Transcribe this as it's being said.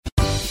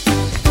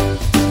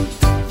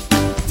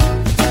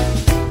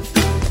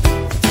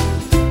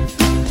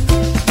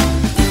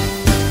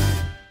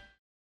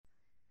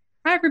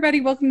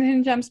everybody. Welcome to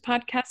Hidden Gems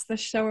Podcast, the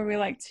show where we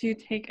like to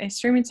take a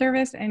streaming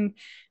service and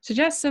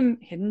suggest some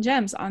hidden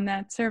gems on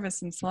that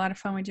service. And it's a lot of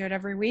fun. We do it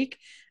every week.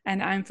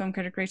 And I'm film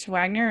critic Rachel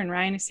Wagner, and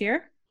Ryan is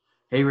here.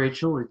 Hey,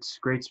 Rachel. It's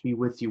great to be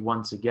with you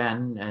once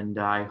again. And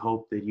I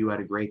hope that you had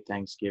a great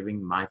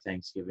Thanksgiving. My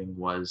Thanksgiving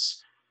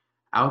was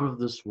out of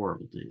this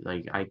world.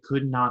 Like, I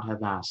could not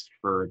have asked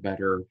for a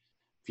better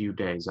few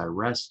days. I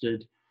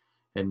rested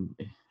and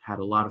had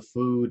a lot of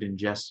food,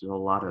 ingested a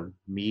lot of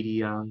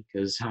media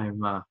because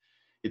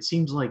it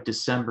seems like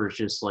December is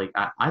just like,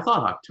 I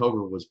thought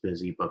October was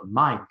busy, but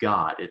my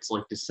God, it's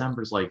like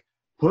December's like,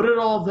 put it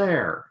all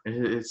there.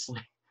 It's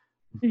like,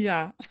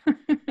 Yeah.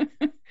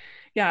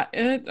 Yeah,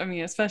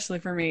 especially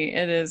for me,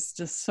 it is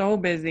just so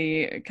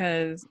busy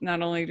because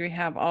not only do we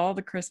have all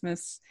the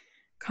Christmas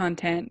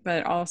content,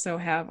 but also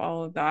have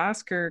all of the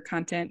Oscar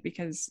content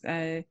because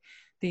the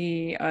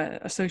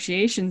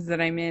associations that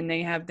I'm in,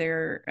 they have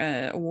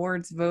their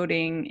awards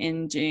voting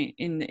in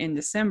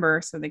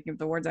December, so they give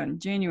the awards out in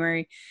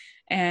January,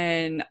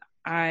 and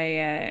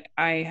I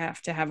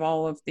have to have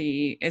all of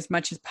the, as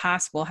much as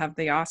possible, have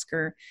the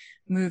Oscar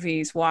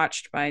movies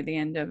watched by the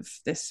end of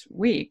this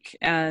week,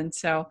 and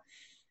so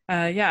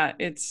yeah,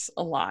 it's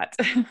a lot.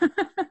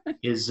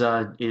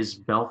 is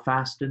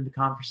Belfast in the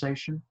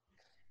conversation?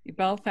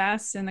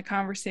 Belfast in the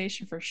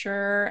conversation for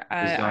sure.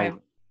 Because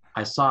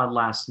I saw it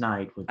last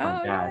night with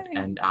my dad,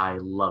 Yay. and I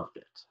loved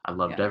it. I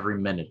loved every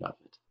minute of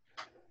it.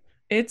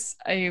 It's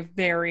a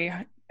very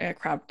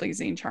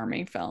crowd-pleasing,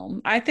 charming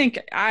film. I think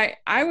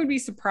I would be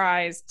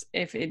surprised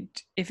if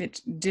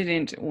it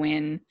didn't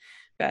win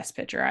Best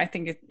Picture. I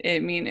think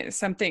it's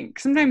something.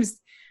 Sometimes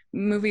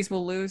movies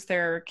will lose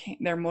their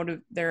not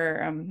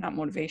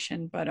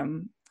motivation, but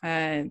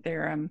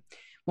their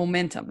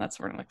momentum. That's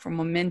what I'm like, for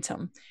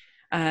momentum.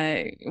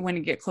 When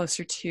you get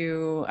closer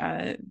to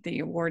the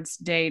awards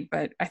date,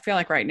 but I feel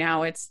like right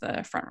now it's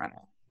the front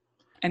runner,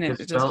 and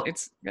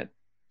it's good.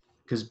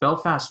 Because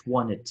Belfast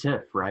won at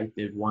TIFF, right?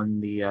 It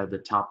won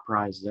the top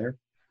prize there.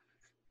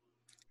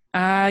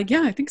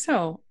 Yeah, I think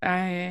so.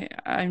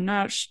 I'm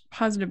not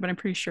positive, but I'm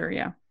pretty sure.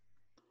 Yeah.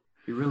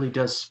 It really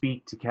does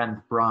speak to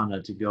Kenneth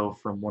Branagh to go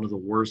from one of the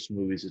worst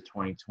movies of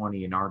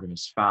 2020 in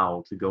Artemis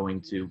Fowl to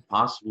going to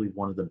possibly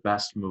one of the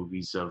best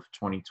movies of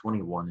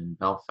 2021 in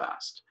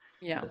Belfast.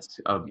 Yeah. It's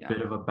a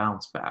bit of a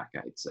bounce back,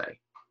 I'd say.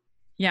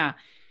 Yeah.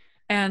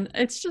 And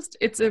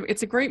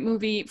it's a great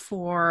movie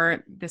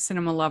for the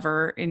cinema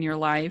lover in your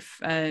life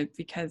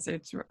because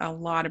it's a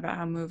lot about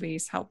how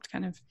movies helped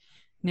kind of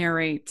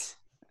narrate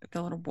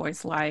the little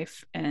boy's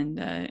life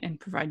and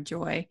provide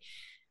joy.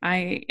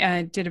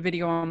 I did a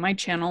video on my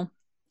channel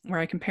where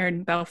I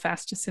compared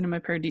Belfast to Cinema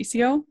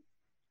Paradiso,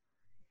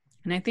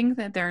 and I think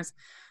that there's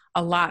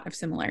a lot of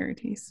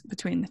similarities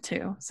between the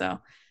two. So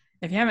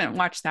if you haven't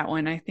watched that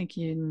one, I think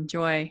you'd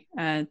enjoy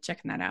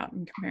checking that out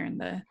and comparing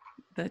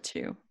the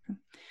two.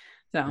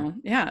 So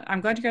yeah, I'm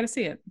glad you got to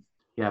see it.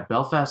 Yeah,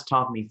 Belfast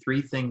taught me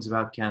three things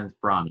about Kenneth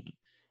Branagh.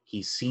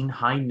 He's seen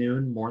High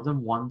Noon more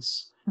than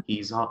once.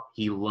 He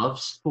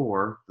loves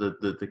Thor,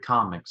 the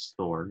comics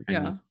Thor,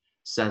 and he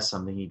says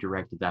something. He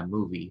directed that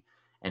movie,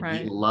 and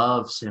he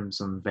loves him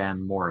some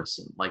Van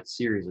Morrison. Like,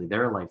 seriously,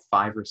 there are like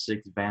 5 or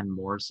 6 Van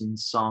Morrison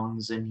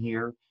songs in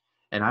here,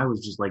 and I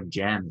was just like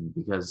jamming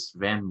because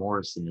Van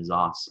Morrison is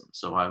awesome.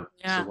 So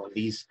when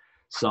these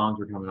songs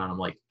were coming on, I'm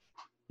like,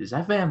 is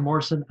that Van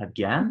Morrison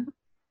again?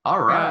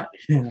 All right.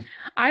 Yeah.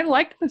 I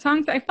liked the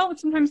songs. I felt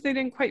that sometimes they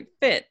didn't quite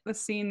fit the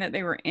scene that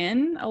they were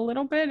in a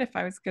little bit if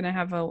I was going to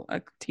have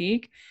a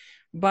critique,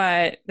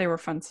 but they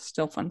were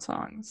still fun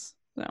songs.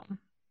 So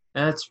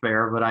that's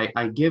fair, but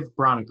I give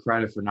Branagh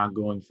credit for not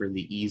going for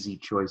the easy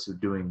choice of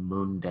doing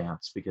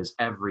Moondance, because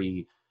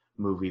every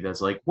movie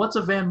that's like, what's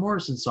a Van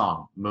Morrison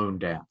song?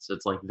 Moondance.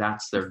 It's like,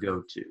 that's their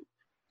go-to.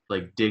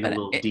 Like, dig a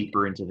little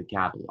deeper into the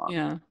catalog.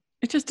 Yeah.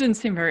 It just didn't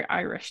seem very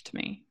Irish to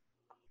me.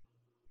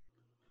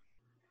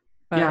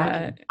 But,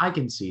 yeah, I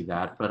can see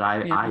that, but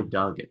I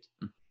dug it.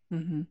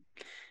 Mm-hmm.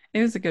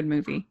 It was a good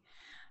movie.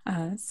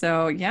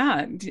 So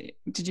yeah,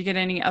 did you get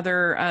any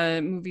other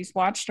movies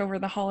watched over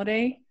the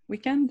holiday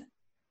weekend?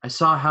 I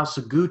saw House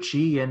of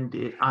Gucci,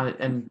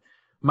 and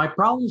my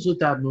problems with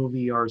that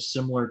movie are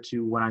similar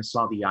to when I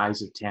saw The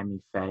Eyes of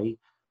Tammy Faye.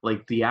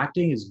 Like, the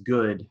acting is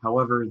good,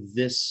 however,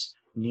 this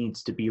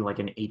needs to be like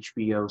an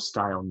HBO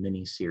style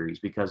miniseries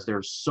because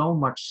there's so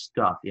much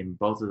stuff in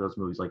both of those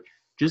movies. Like,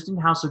 just in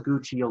House of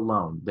Gucci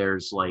alone,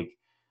 there's like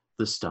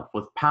the stuff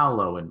with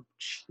Paolo and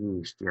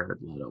Jared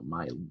Leto,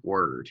 my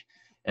word,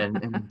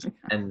 and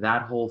and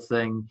that whole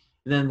thing.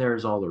 And then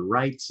there's all the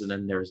rights, and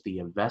then there's the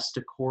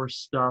Avesta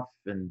stuff,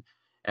 and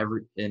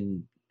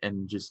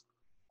just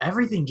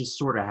everything just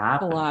sort of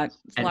happened. A lot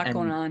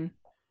going on.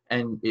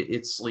 And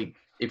it's like,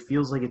 it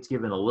feels like it's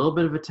given a little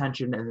bit of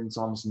attention, and it's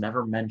almost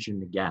never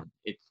mentioned again.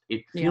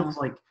 It feels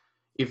like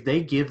if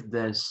they give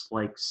this,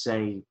 like,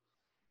 say,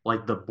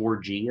 like the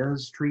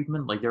Borgias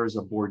treatment, like there was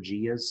a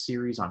Borgias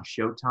series on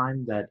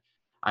Showtime that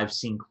I've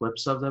seen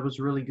clips of that was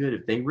really good.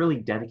 If they really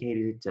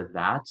dedicated it to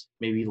that,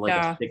 maybe like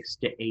a 6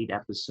 to 8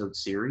 episode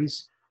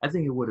series, I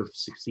think it would have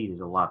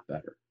succeeded a lot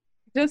better.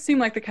 does seem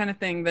like the kind of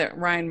thing that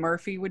Ryan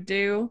Murphy would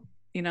do,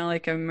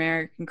 like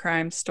American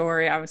Crime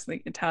Story,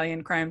 obviously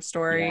Italian Crime Yeah.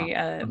 Story,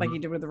 like Hmm. he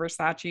did with the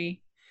Versace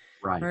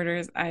Right.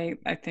 murders, I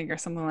think, or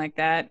something like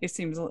that. It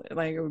seems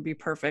like it would be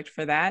perfect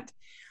for that.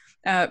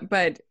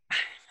 But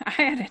I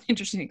had an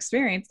interesting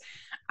experience.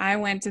 I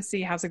went to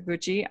see House of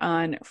Gucci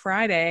on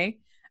Friday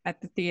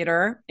at the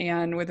theater,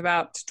 and with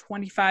about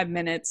 25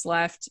 minutes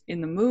left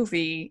in the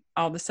movie,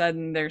 all of a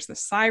sudden there's the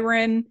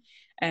siren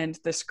and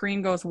the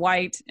screen goes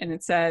white and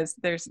it says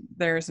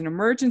there's an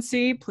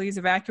emergency, please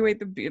evacuate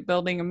the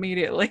building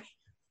immediately.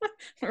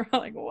 We're all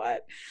like,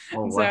 what?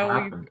 Oh, And what so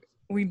happened?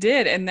 we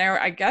did, and there,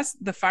 I guess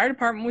the fire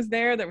department was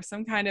there. There was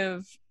some kind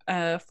of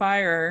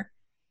fire,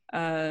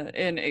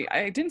 and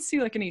I didn't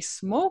see like any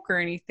smoke or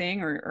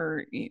anything.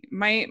 Or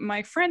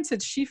my friend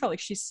said she felt like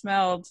she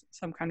smelled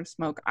some kind of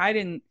smoke. I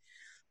didn't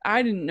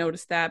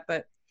notice that,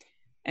 but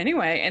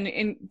anyway,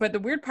 and but the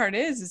weird part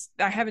is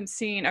I haven't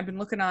seen. I've been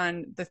looking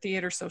on the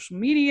theater social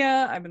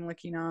media. I've been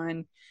looking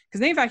on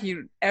because they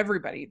evacuated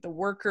everybody, the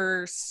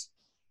workers,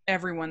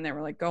 everyone. They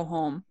were like, go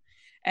home,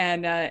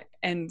 and I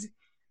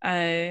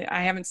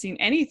haven't seen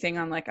anything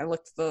on, like, I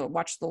watched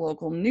the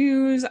local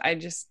news. I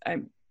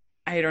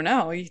don't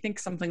know. You think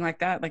something like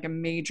that, like a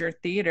major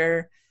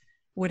theater,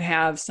 would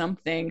have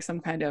something, some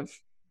kind of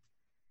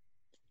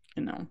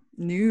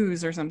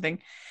news or something.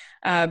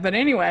 But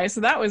anyway,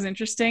 so that was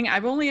interesting.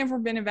 I've only ever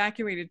been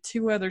evacuated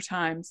two other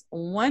times.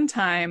 One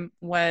time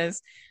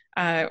was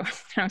when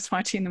I was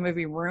watching the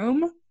movie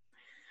Room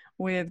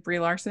with Brie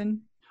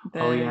Larson.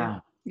 Oh The yeah.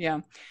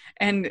 Yeah,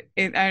 and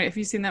have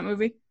you seen that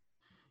movie?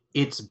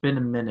 It's been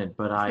a minute,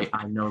 but I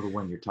know the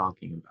one you're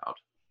talking about.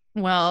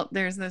 Well,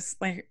 there's this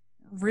like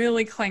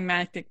really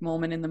climactic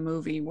moment in the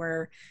movie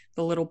where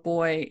the little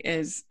boy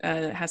is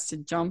has to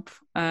jump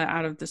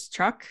out of this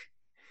truck,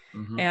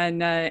 Hmm.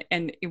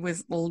 and it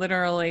was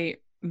literally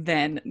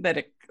then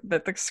that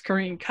the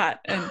screen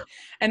cut.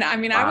 And I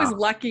mean, I was Wow.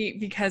 lucky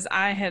because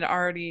I had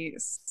already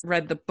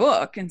read the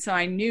book, and so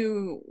I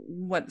knew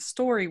what the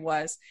story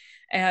was,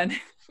 and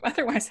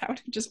otherwise I would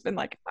have just been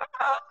like,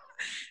 ah,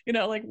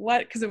 like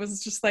what? Because it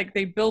was just like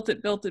they built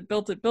it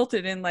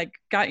and like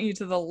got you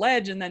to the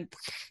ledge and then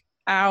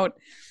out.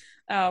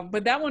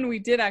 But that one we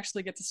did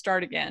actually get to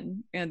start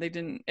again, and they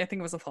didn't. I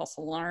think it was a false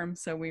alarm,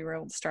 so we were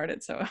able to start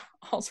it. So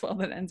all's well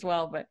that ends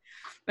well. But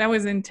that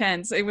was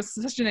intense. It was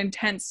such an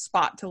intense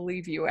spot to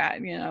leave you at.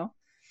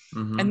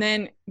 Hmm. And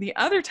then the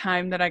other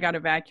time that I got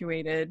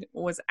evacuated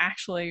was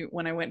actually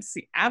when I went to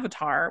see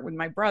Avatar with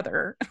my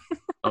brother.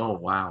 Oh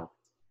wow.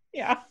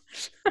 Yeah,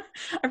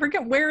 I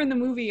forget where in the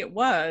movie it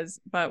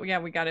was, but yeah,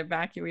 we got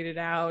evacuated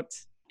out,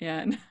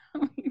 and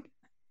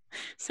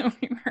so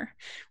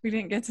we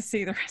didn't get to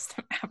see the rest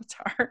of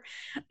Avatar.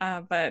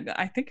 But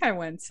I think I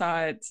went and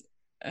saw it.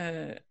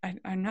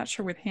 I'm not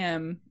sure with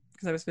him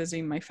because I was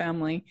visiting my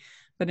family,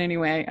 but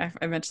anyway, I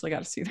eventually got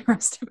to see the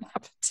rest of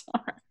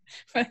Avatar.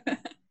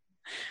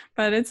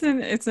 But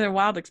it's a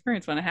wild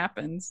experience when it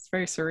happens. It's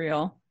very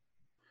surreal.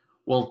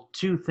 Well,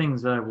 two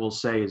things that I will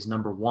say is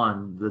number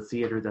one, the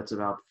theater that's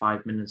about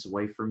 5 minutes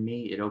away from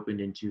me, it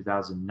opened in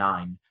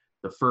 2009.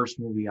 The first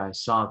movie I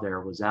saw there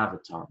was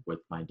Avatar with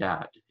my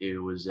dad.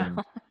 It was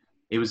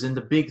in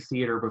the big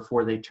theater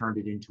before they turned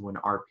it into an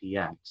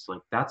RPX.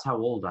 Like that's how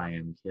old I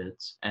am,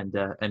 kids. And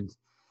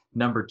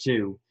number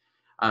two,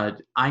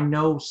 I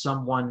know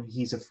someone.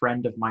 He's a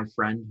friend of my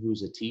friend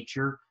who's a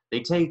teacher.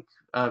 They take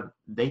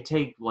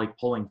like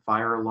pulling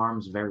fire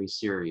alarms very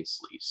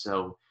seriously.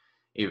 So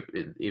if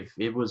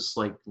it was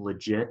like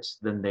legit,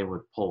 then they would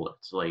pull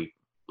it.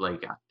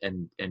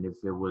 And if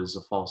it was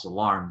a false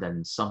alarm,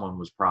 then someone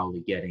was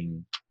probably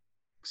getting.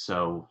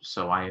 So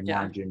I Yeah.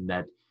 imagine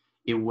that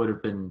it would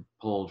have been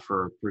pulled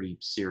for a pretty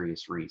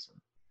serious reason.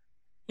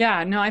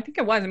 Yeah, no, I think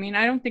it was. I mean,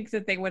 I don't think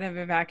that they would have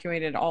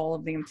evacuated all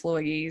of the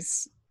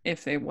employees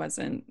if it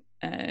wasn't,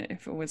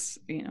 if it was,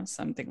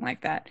 something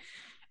like that.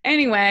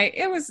 Anyway,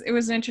 it was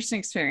an interesting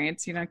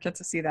experience. Get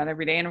to see that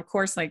every day, and of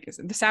course, like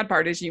the sad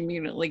part is you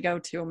immediately go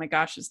to, oh my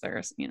gosh, is there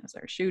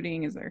a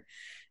shooting? Is there,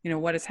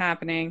 what is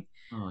happening?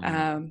 Oh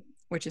yeah.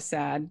 Which is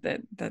sad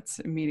that that's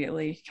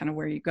immediately kind of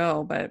where you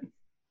go, but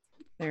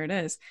there it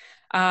is.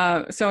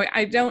 So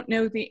I don't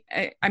know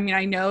I mean,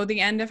 I know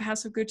the end of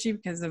House of Gucci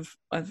because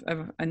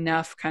of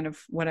enough kind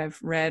of what I've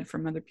read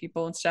from other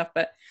people and stuff,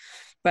 but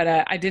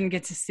I didn't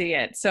get to see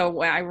it.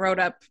 So I wrote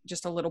up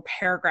just a little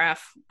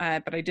paragraph,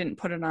 but I didn't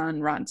put it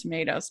on Rotten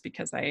Tomatoes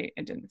because I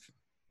didn't,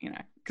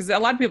 because a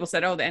lot of people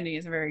said, oh, the ending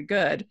is very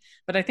good,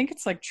 but I think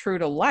it's like true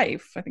to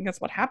life. I think that's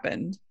what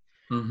happened.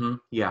 Mm-hmm.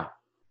 Yeah.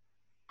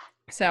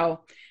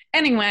 So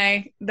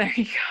anyway, there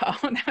you go.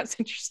 That was an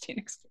interesting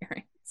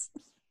experience.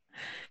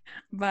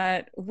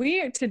 But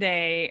which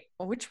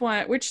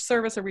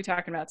service are we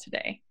talking about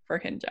today for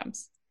Hidden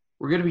Gems?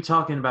 We're going to be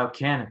talking about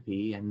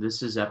Canopy, and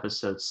this is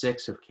episode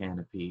 6 of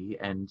Canopy,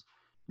 and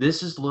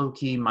this is low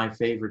key my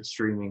favorite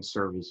streaming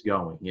service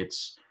going. If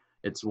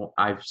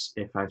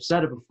I've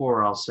said it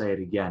before, I'll say it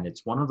again.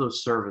 It's one of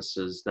those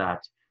services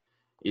that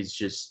is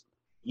just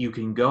you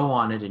can go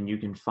on it and you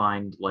can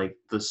find like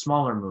the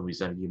smaller movies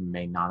that you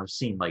may not have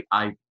seen. Like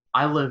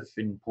I live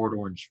in Port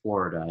Orange,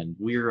 Florida, and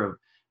we're a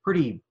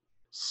pretty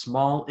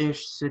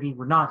small-ish city.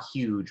 We're not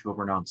huge, but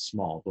we're not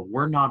small. But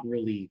we're not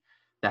really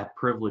that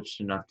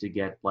privileged enough to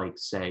get, like,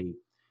 say,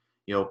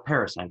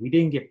 Parasite. We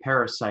didn't get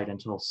Parasite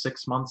until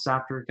 6 months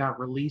after it got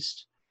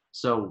released.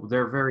 So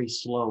they're very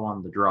slow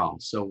on the draw.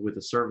 So with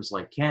a service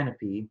like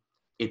Canopy,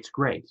 it's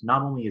great.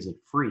 Not only is it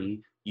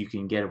free, you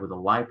can get it with a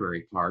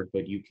library card,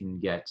 but you can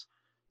get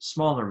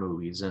smaller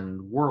movies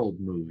and world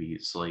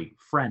movies like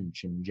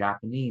French and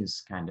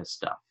Japanese kind of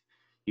stuff.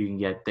 You can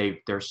get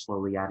they're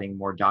slowly adding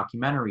more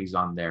documentaries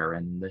on there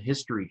and the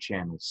History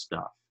Channel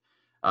stuff.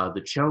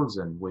 The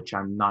Chosen, which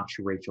I'm not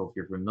sure, Rachel, if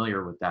you're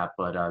familiar with that,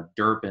 but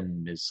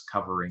Durban is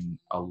covering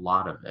a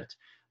lot of it.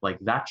 Like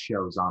that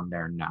show's on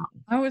there now.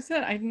 Oh, is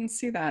it? I didn't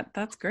see that.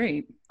 That's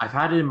great. I've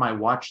had it in my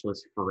watch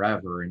list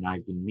forever, and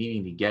I've been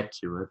meaning to get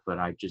to it, but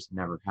I just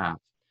never have.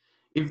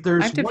 If I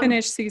there's have to one,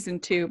 finish season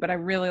 2, but I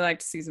really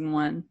liked season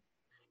 1.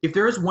 if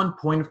there is one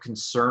point of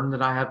concern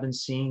that I have been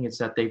seeing, it's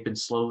that they've been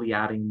slowly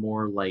adding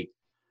more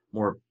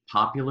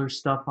popular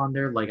stuff on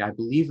there. Like I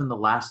believe in the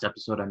last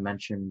episode I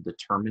mentioned the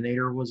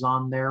Terminator was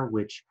on there,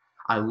 which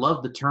I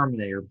love the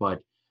Terminator,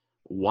 but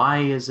why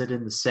is it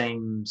in the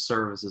same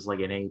service as like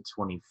an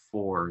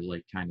A24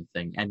 like kind of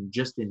thing? And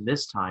just in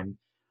this time,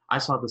 I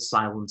saw the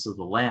Silence of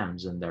the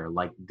Lambs in there,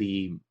 like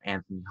the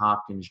Anthony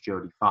Hopkins,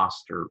 Jodie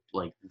Foster,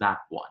 like that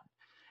one.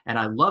 And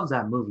I love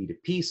that movie to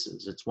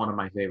pieces. It's one of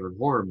my favorite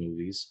horror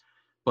movies,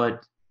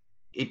 but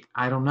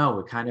I don't know,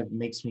 it kind of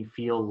makes me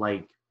feel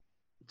like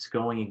it's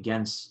going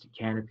against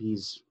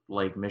Canopy's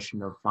like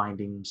mission of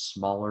finding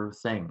smaller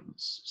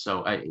things.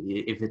 So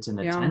if it's an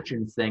Yeah.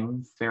 attention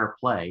thing, fair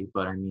play.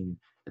 But I mean,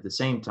 at the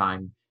same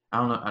time, I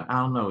don't know. I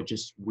don't know. It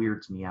just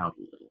weirds me out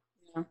a little.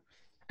 Yeah.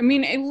 I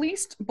mean, at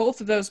least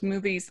both of those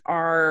movies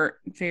are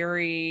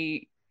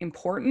very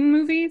important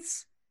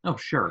movies. Oh,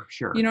 sure, You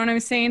sure. know what I'm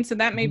saying? So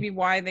that may Mhm. be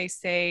why they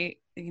say,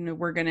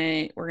 we're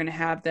gonna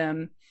have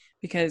them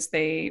because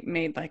they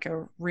made like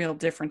a real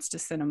difference to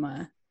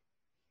cinema,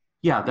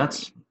 Yeah,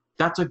 maybe.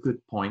 that's a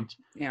good point.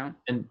 Yeah.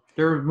 And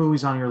there are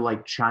movies on here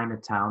like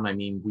Chinatown. I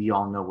mean, we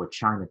all know what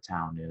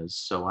Chinatown is,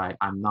 so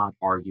I'm not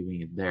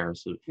arguing it there.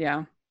 So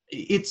Yeah.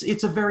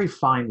 it's a very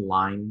fine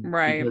line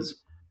Right.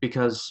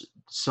 because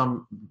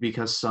some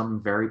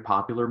very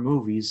popular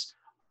movies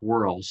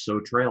were also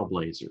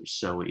trailblazers.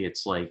 So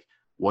it's like,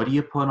 what do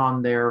you put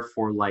on there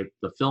for like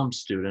the film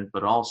student,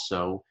 but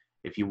also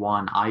if you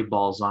want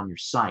eyeballs on your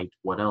site,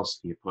 what else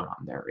do you put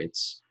on there?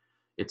 It's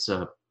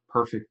a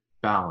perfect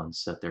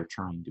balance that they're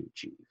trying to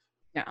achieve.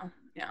 Yeah.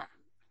 Yeah.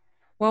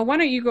 Well, why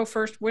don't you go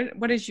first?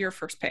 What is your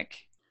first pick?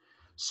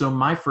 So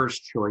my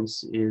first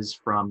choice is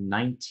from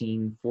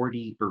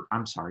 1940, or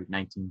I'm sorry,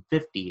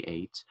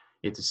 1958.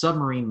 It's a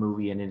submarine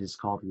movie, and it is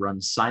called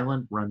Run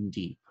Silent, Run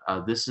Deep.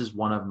 This is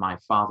one of my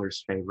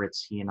father's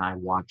favorites. He and I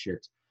watch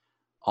it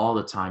all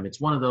the time.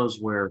 It's one of those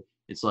where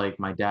it's like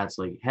my dad's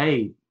like,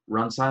 "Hey,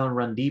 Run Silent,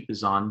 Run Deep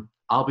is on.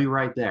 I'll be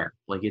right there."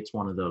 Like it's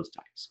one of those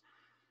types.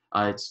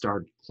 It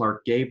starred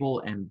Clark Gable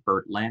and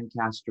Burt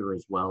Lancaster,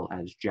 as well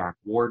as Jack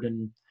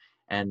Warden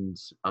and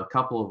a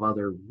couple of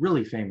other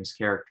really famous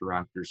character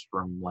actors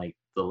from like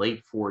the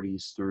late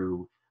 40s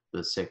through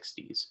the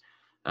 60s.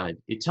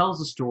 It tells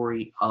the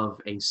story of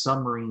a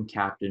submarine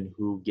captain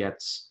who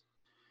gets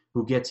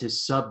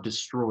his sub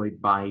destroyed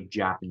by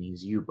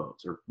Japanese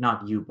U-boats, or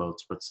not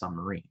U-boats, but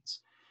submarines.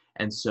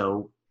 And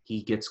so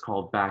he gets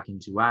called back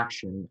into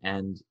action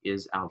and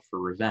is out for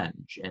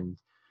revenge. And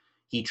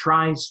he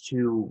tries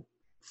to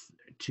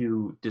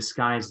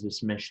disguise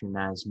this mission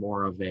as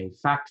more of a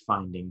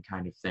fact-finding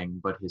kind of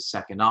thing, but his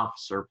second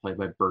officer, played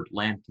by Burt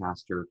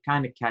Lancaster,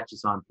 kind of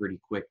catches on pretty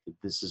quick that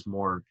this is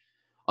more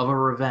of a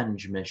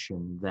revenge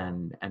mission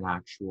than an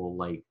actual,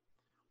 like,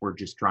 we're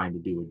just trying to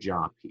do a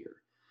job here.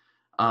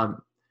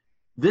 Um,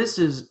 this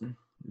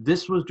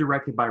was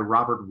directed by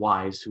Robert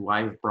Wise, who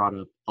I have brought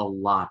up a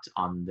lot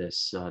on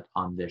this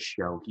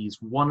show. He's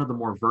one of the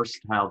more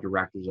versatile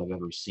directors I've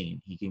ever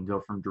seen. He can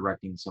go from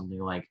directing something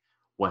like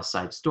West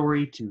Side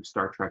Story to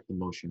Star Trek: The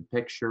Motion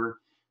Picture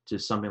to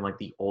something like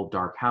The Old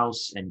Dark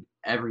House and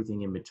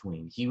everything in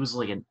between. He was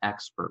like an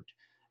expert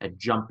at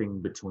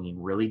jumping between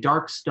really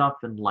dark stuff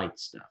and light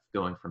stuff,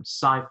 going from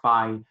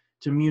sci-fi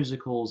to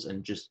musicals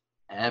and just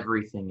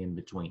everything in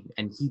between.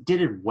 And he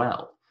did it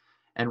well.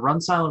 And Run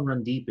Silent,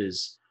 Run Deep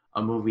is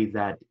a movie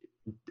that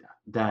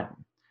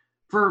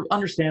for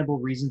understandable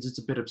reasons it's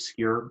a bit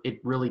obscure. It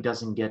really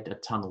doesn't get a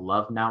ton of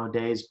love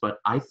nowadays, but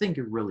I think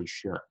it really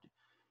should.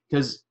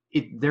 Because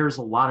there's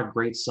a lot of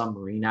great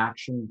submarine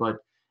action, but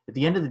at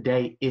the end of the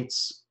day,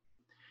 it's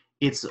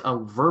a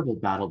verbal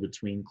battle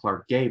between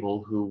Clark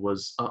Gable, who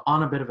was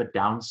on a bit of a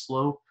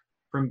downslope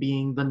from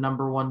being the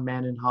number one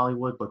man in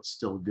Hollywood, but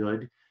still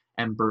good,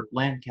 and Burt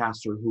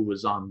Lancaster, who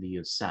was on the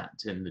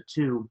ascent. And the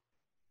two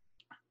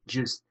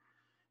just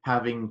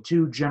having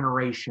two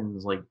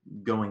generations like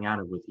going at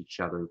it with each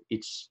other.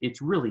 It's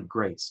really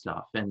great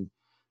stuff. And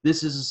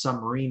this is a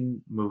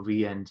submarine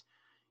movie, and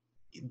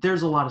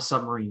there's a lot of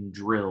submarine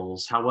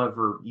drills.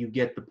 However, you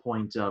get the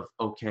point of,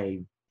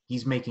 okay,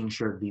 he's making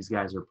sure these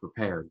guys are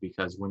prepared,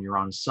 because when you're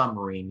on a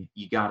submarine,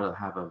 you got to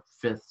have a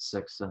fifth,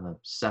 sixth, and a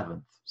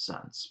seventh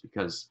sense,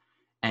 because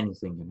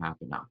anything can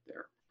happen out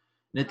there.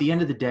 And at the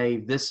end of the day,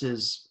 this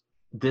is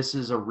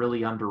a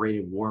really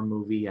underrated war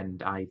movie,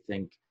 and I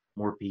think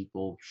more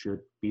people should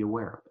be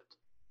aware of it.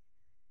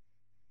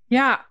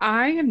 Yeah,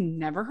 I have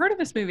never heard of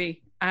this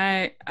movie.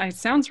 I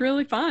sounds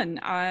really fun.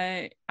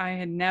 I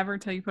had never,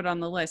 till you put it on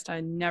the list, I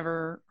had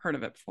never heard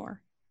of it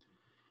before.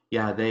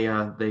 Yeah,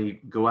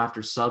 they go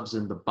after subs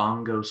in the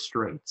Bongo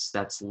Straits.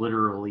 That's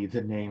literally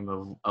the name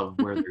of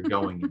where they're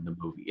going in the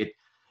movie.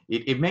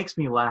 It makes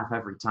me laugh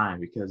every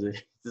time, because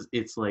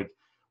it's like,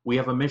 we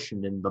have a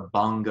mission in the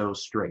Bongo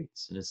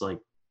Straits, and it's like,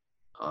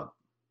 uh,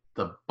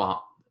 the bon.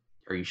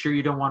 Are you sure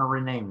you don't want to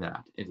rename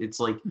that? It's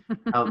like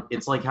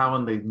how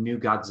in the new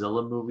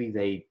Godzilla movie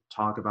they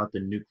talk about the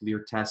nuclear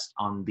test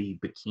on the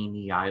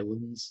Bikini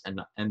Islands,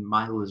 and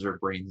my lizard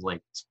brain's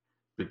like,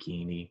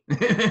 bikini.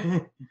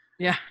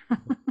 Yeah.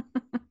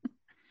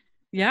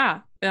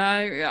 Yeah.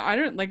 I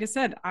don't, like I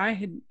said, I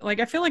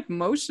feel like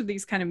most of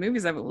these kind of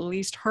movies I've at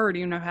least heard,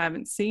 even if I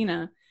haven't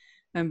seen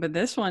but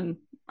this one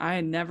I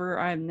had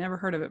never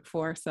heard of it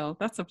before. So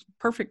that's a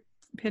perfect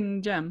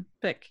hidden gem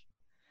pick.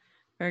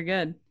 Very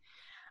good.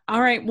 All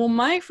right. Well,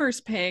 my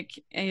first pick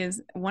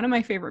is one of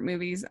my favorite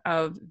movies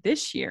of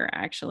this year,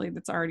 actually,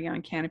 that's already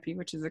on Canopy,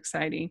 which is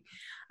exciting.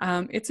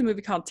 It's a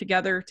movie called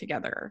Together,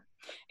 Together.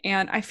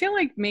 And I feel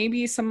like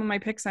maybe some of my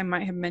picks I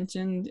might have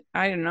mentioned.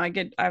 I don't know.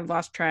 I've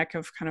lost track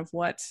of kind of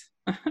what,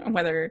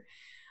 whether,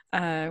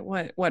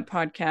 what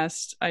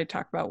podcast I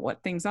talk about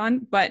what things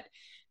on. But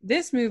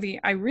this movie,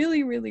 I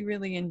really, really,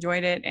 really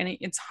enjoyed it. And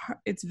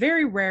it's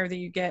very rare that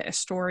you get a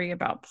story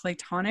about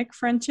platonic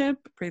friendship,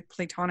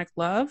 platonic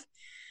love,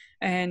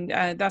 and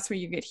that's what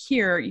you get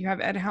here. You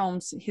have Ed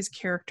Helms, his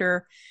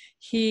character.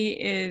 He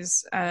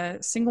is a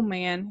single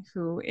man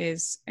who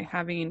is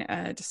having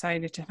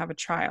decided to have a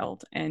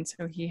child, and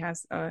so he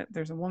has.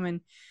 There's a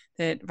woman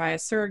that via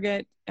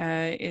surrogate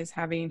is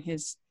having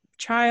his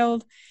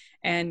child,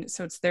 and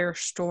so it's their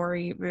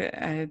story.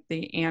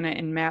 The Anna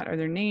and Matt are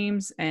their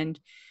names, and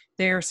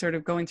they're sort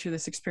of going through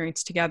this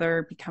experience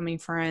together, becoming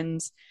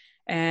friends.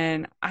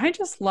 And I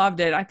just loved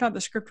it. I thought the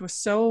script was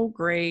so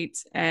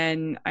great,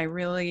 and I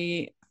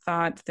really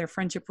thought their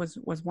friendship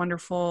was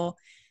wonderful.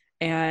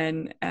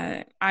 And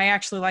I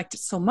actually liked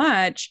it so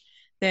much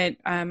that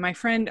my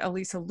friend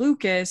Elisa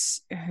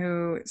Lucas,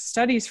 who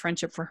studies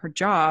friendship for her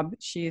job,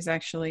 she is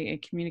actually a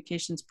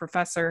communications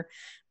professor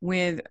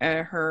with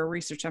her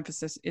research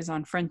emphasis is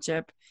on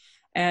friendship.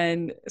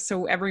 And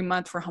so every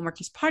month for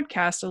Hallmarkies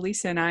podcast,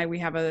 Elisa and I, we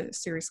have a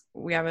series,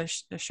 we have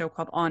a show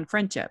called On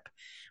Friendship,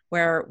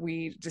 where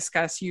we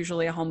discuss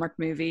usually a Hallmark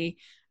movie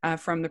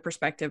from the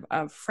perspective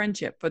of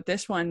friendship. But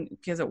this one,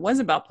 because it was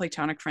about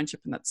platonic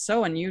friendship, and that's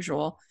so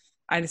unusual,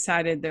 I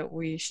decided that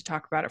we should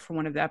talk about it for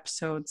one of the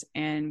episodes.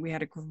 And we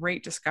had a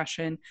great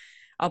discussion.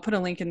 I'll put a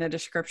link in the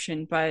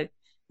description. But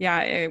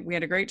yeah, we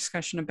had a great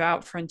discussion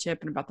about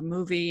friendship and about the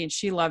movie. And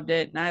she loved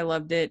it, and I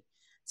loved it.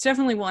 It's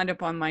definitely will end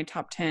up on my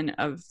top 10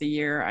 of the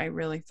year. I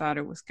really thought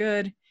it was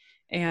good.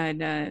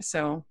 And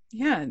so,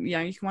 yeah,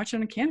 you can watch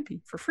it on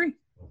Canopy for free.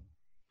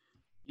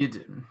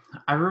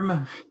 I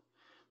remember,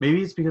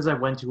 maybe it's because I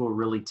went to a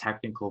really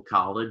technical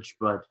college,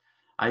 but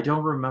I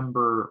don't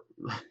remember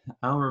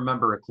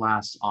a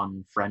class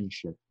on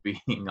friendship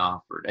being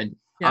offered. And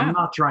Yeah. I'm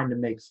not trying to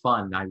make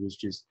fun. I was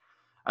just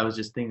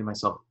thinking to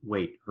myself,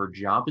 wait, her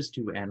job is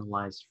to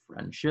analyze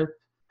friendship?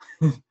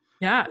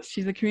 Yeah,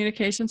 she's a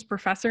communications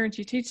professor, and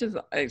she teaches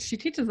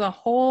a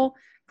whole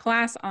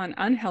class on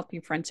unhealthy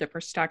friendship, where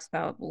she talks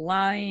about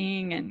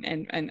lying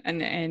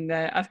and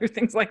other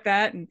things like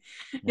that. And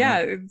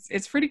yeah,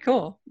 it's pretty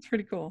cool. It's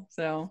pretty cool.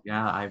 So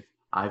yeah,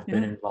 I've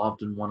been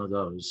involved in one of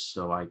those,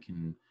 so I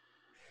can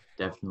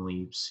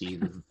definitely see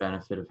the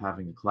benefit of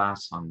having a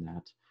class on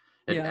that.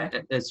 Yeah.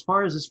 As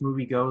far as this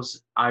movie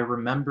goes, I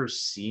remember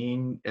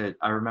seeing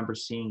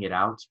it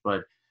out,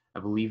 but I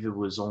believe it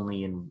was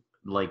only in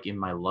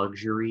my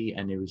luxury,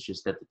 and it was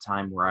just at the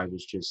time where I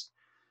just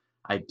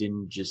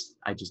didn't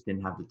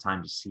have the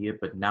time to see it.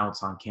 But now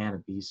it's on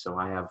Canopy, so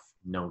I have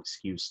no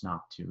excuse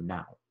not to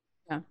now.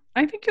 Yeah,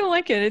 I think you'll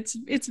like it.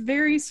 It's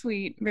very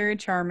sweet, very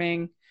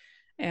charming,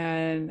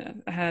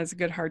 and has a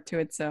good heart to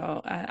it.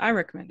 So I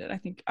recommend it.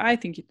 I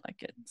think you'd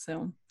like it.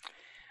 So,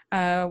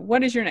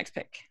 what is your next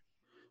pick?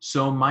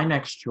 So my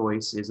next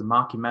choice is a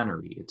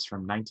mockumentary. It's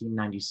from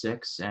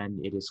 1996,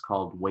 and it is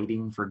called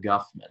Waiting for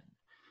Guffman.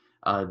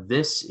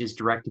 This is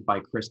directed by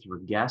Christopher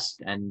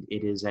Guest, and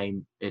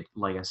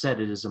like I said,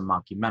 it is a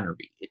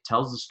mockumentary. It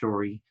tells the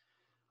story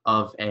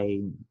of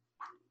a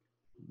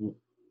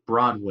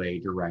Broadway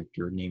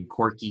director named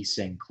Corky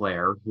St.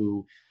 Clair,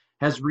 who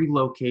has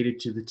relocated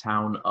to the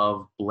town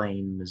of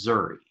Blaine,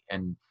 Missouri.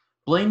 And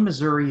Blaine,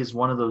 Missouri is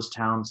one of those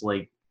towns,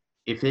 like,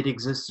 if it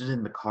existed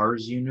in the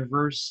Cars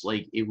universe,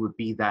 like, it would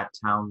be that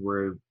town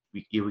where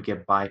it would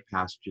get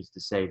bypassed just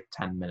to save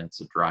 10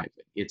 minutes of driving.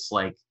 It's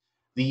like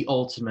the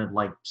ultimate,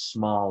 like,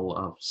 small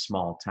of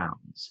small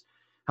towns.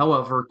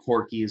 However,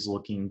 Corky is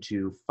looking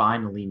to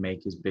finally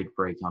make his big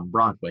break on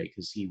Broadway,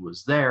 because he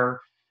was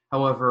there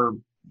However,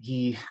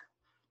 he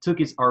took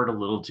his art a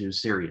little too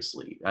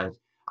seriously.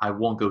 I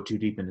won't go too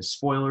deep into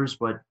spoilers,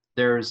 but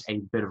there's a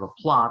bit of a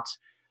plot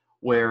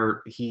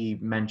where he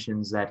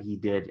mentions that he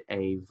did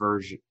a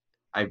version,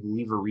 I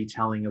believe, a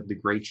retelling of the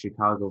Great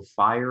Chicago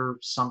Fire,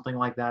 something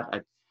like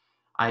that.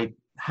 I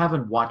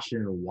haven't watched it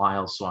in a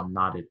while, so I'm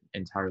not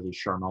entirely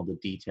sure on all the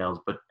details.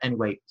 But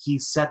anyway, he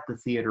set the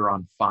theater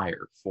on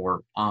fire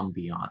for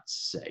ambiance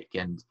sake,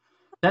 and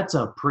that's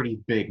a pretty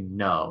big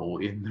no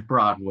in the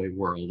Broadway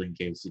world, in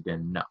case you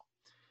didn't know.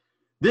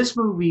 This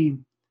movie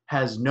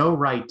has no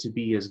right to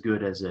be as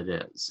good as it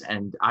is,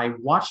 and I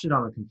watched it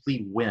on a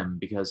complete whim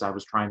because I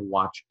was trying to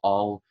watch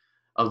all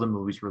of the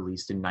movies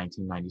released in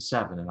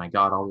 1997, and I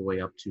got all the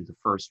way up to the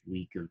first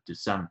week of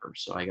December,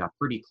 so I got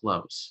pretty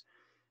close.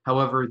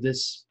 However,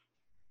 this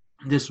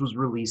was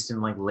released in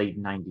like late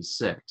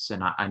 96,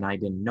 and I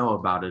didn't know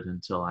about it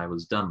until I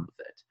was done with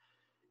it.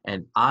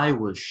 And I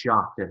was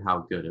shocked at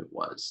how good it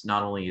was.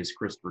 Not only is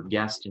Christopher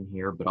Guest in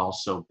here, but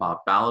also Bob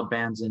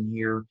Balaban's in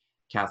here,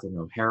 Catherine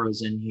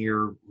O'Hara's in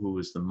here, who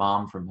is the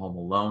mom from Home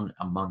Alone,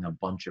 among a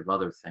bunch of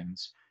other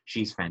things.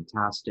 She's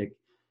fantastic.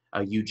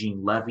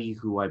 Eugene Levy,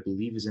 who I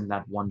believe is in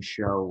that one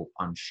show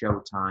on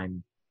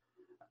Showtime.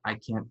 I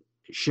can't.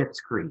 Schitt's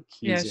Creek.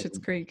 Yeah, Schitt's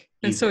Creek.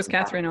 And so is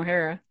Catherine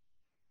O'Hara.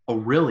 Oh,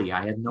 really?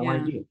 I had no Yeah.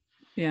 idea.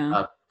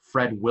 Yeah.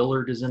 Fred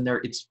Willard is in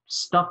there. It's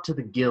stuffed to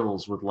the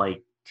gills with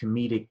like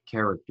comedic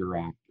character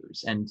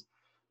actors. And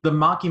the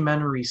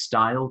mockumentary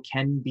style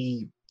can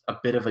be a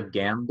bit of a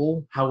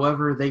gamble.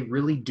 However, they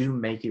really do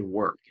make it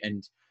work.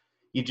 And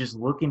you just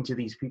look into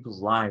these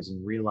people's lives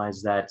and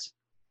realize that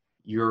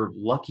you're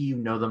lucky you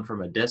know them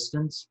from a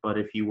distance, but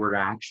if you were to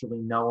actually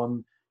know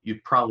them,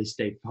 you'd probably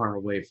stay far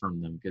away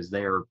from them because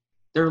they're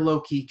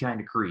low-key kind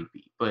of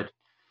creepy. But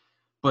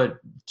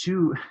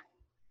to Is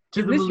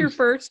the this your movies,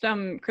 first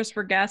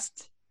Christopher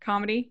Guest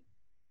comedy?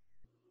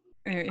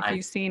 If I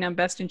you've seen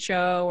Best in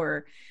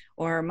Show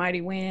or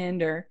Mighty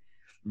Wind or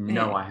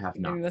no, I have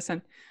not. maybe this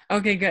one.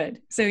 Okay,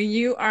 good. So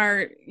you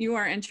are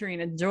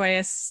entering a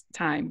joyous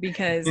time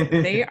because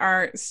they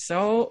are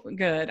so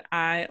good.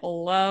 I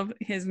love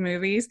his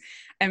movies,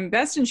 and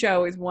Best in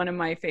Show is one of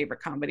my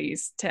favorite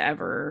comedies to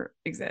ever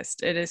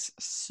exist. It is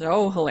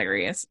so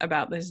hilarious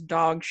about this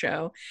dog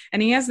show,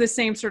 and he has the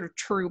same sort of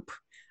troupe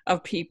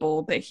of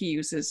people that he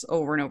uses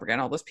over and over again.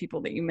 All those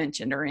people that you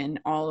mentioned are in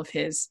all of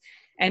his.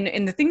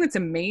 And the thing that's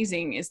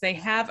amazing is they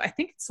have, I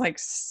think it's like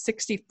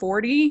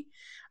 60-40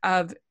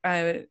 of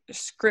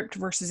script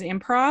versus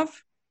improv.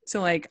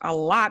 So like a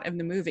lot of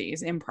the movie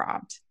is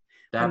improv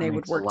That when they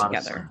makes would work a lot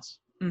together. of sense.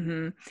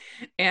 Mm-hmm.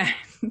 And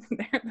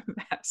they're the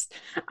best.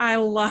 I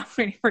love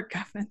Waiting for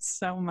Guffin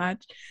so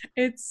much.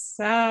 It's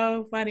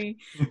so funny.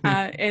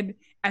 And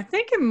I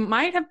think it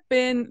might have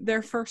been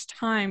their first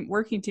time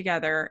working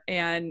together.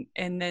 And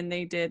then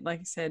they did,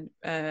 like I said,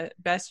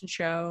 Best in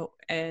Show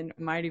and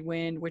Mighty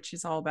Wind, which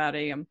is all about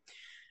a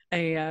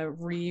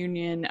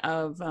reunion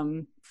of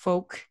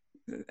folk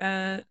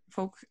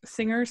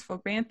singers,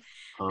 folk band.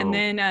 And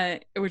then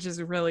which is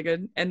really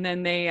good. And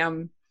then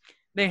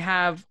they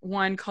have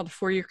one called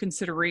For Your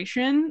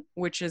Consideration,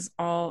 which is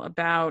all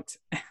about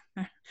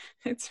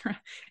it's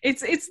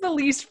the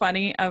least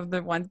funny of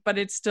the ones, but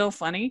it's still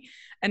funny.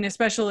 And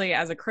especially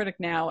as a critic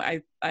now,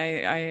 I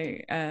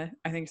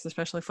think it's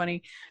especially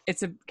funny.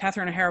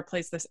 Catherine O'Hara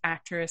plays this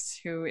actress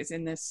who is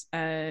in this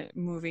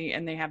movie,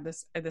 and they have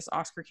this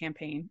Oscar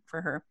campaign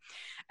for her.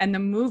 And the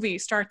movie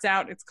starts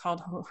out, it's called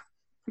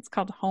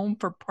Home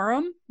for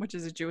Purim, which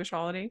is a Jewish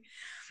holiday.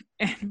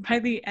 And by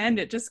the end,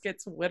 it just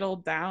gets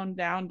whittled down.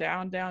 And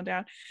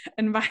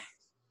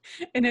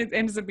it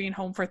ends up being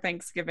Home for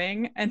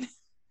Thanksgiving.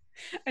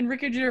 And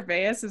Ricky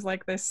Gervais is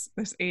like this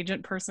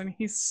agent person.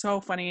 He's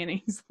so funny, and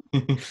he's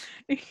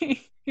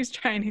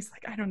trying. He's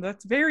like, I don't know,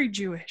 that's very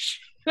Jewish.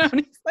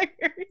 And he's like,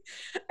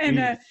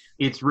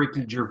 it's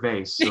Ricky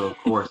Gervais, so of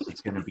course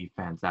it's going to be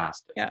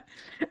fantastic. Yeah,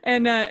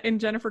 and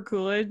Jennifer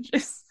Coolidge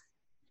is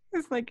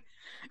like,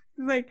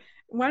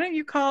 why don't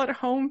you call it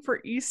Home for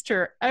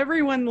Easter?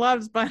 Everyone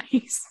loves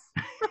bunnies.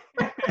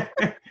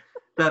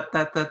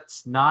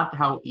 That's not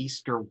how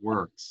Easter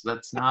works.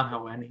 That's not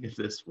how any of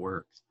this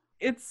works.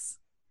 It's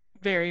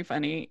very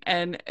funny.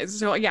 And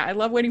so, yeah, I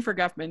love Waiting for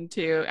Guffman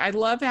too. I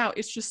love how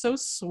it's just so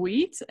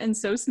sweet and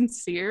so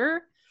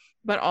sincere,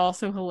 but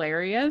also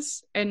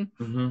hilarious. And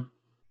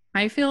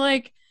I feel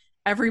like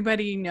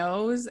everybody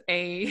knows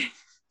a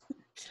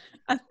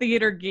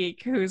theater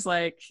geek who's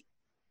like,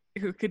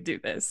 who could do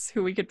this,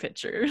 who we could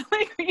picture.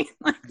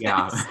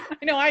 Yeah. This.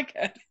 I know I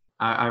could.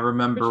 I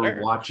remember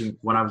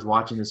when I was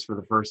watching this for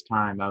the first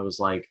time, I was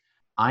like,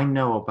 I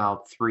know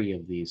about 3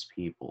 of these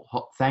people.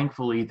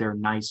 Thankfully, they're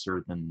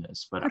nicer than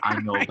this, but I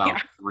know about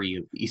 3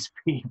 of these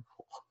people.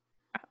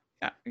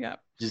 Yeah.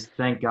 Just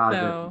thank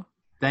God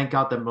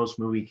that most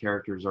movie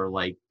characters are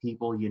like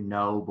people you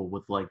know, but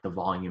with like the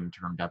volume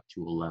turned up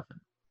to 11.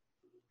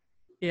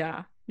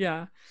 Yeah.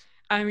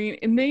 I mean,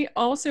 and they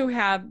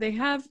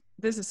have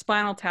this is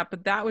Spinal Tap,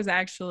 but that was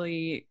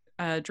actually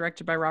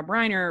directed by Rob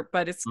Reiner,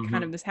 but it's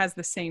kind of, this has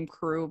the same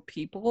crew of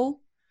people,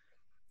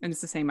 and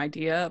it's the same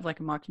idea of like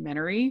a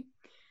mockumentary.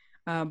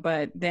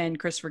 But then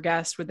Christopher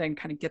Guest would then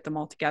kind of get them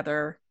all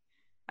together.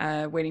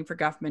 Waiting for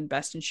Guffman,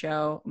 Best in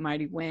Show,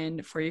 Mighty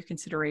Wind, For Your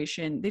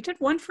Consideration. They did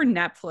one for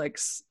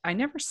Netflix. I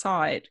never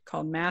saw it,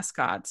 called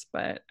Mascots,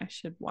 but I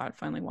should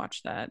finally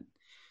watch that.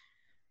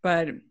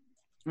 But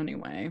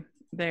anyway,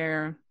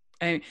 there.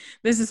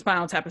 This is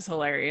Spinal Tap is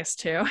hilarious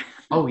too.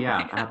 Oh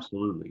yeah,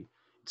 absolutely.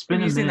 It's been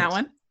Have a you seen that minute.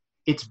 one?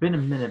 It's been a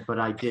minute, but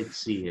I did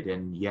see it,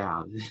 and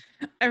yeah,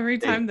 Every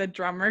they time the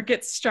drummer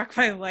gets struck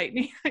by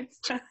lightning,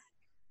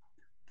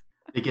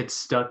 they get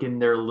stuck in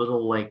their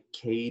little like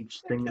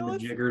cage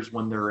ridiculous. thingamajiggers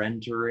when they're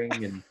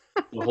entering, and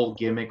the whole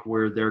gimmick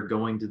where they're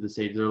going to the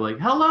stage, they're like,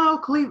 "Hello,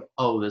 Cleve."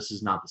 Oh, this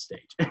is not the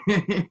stage.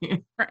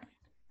 Right.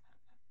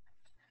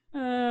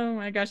 Oh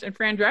my gosh! And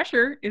Fran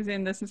Drescher is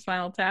in This Is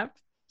Spinal Tap.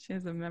 She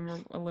has a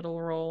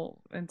little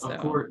role, and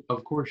so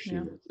Of course, she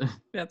yeah, is.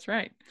 that's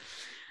right.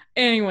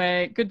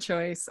 Anyway, good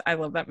choice. I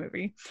love that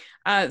movie.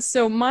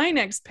 So my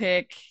next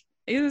pick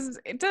is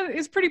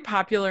pretty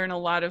popular in a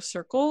lot of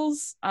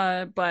circles,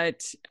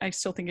 but I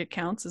still think it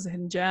counts as a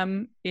hidden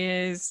gem.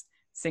 Is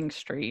Sing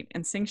Street,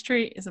 and Sing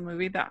Street is a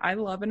movie that I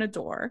love and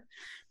adore.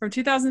 From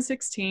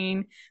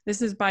 2016,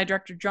 this is by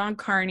director John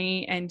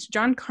Carney, and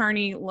John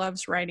Carney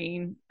loves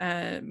writing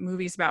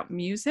movies about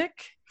music,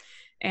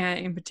 and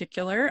in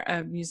particular,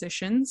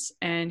 musicians.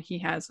 And he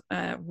has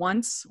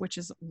Once, which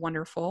is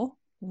wonderful,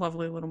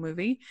 lovely little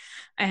movie,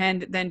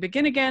 and then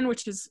Begin Again,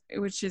 which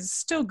is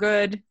still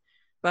good,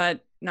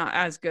 but not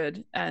as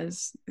good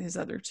as his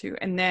other two.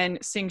 And then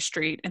Sing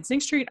Street, and Sing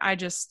Street I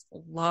just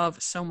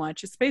love so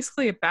much. It's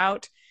basically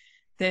about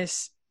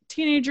this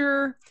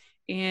teenager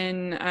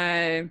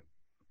in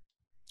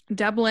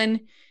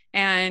Dublin,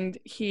 and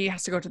he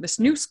has to go to this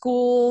new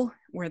school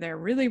where they're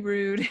really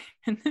rude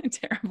and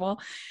terrible.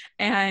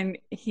 And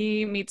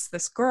he meets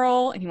this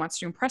girl, and he wants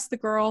to impress the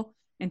girl.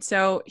 And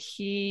so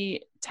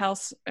he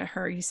tells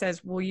her, he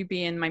says, "Will you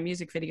be in my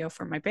music video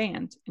for my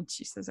band?" And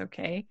she says,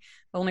 "Okay."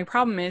 The only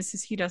problem is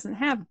he doesn't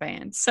have a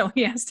band. So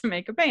he has to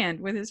make a band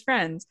with his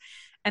friends.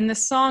 And the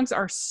songs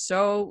are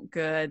so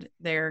good.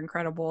 They're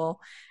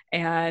incredible.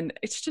 And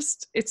it's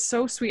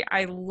so sweet.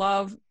 I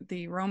love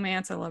the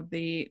romance. I love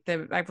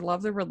I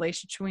love the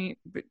relationship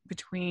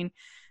between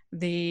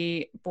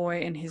the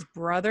boy and his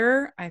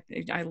brother.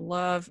 I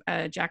love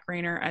Jack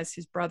Rayner as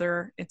his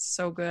brother. It's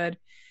so good.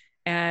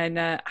 And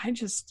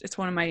it's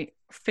one of my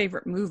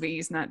favorite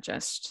movies, not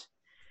just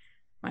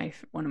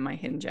one of my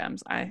hidden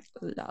gems. I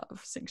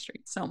love Sing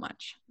Street so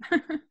much.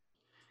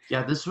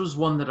 Yeah, this was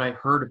one that I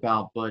heard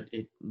about, but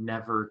it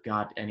never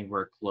got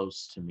anywhere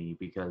close to me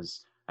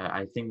because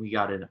I think we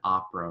got an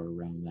opera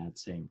around that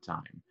same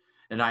time,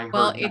 and I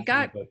Well, heard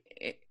nothing but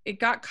it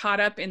got caught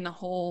up in the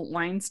whole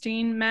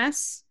Weinstein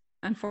mess,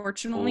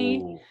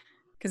 unfortunately, oh,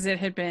 because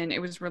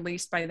it was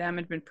released by them,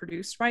 had been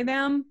produced by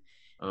them,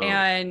 oh,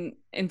 and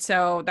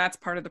so that's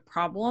part of the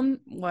problem.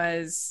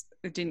 Was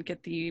it didn't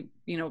get the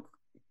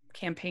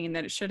campaign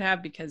that it should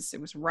have, because it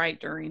was right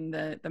during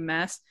the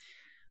mess,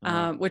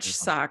 which yeah.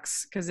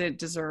 sucks, because it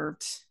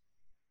deserved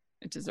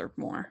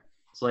more.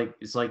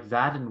 It's like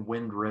that and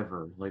Wind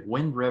River. Like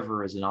Wind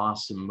River is an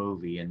awesome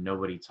movie and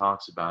nobody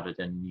talks about it.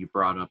 And you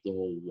brought up the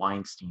whole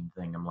Weinstein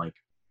thing. I'm like,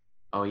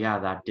 oh yeah,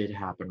 that did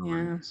happen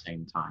around Yeah. the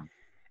same time.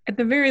 At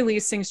the very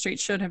least, Sing Street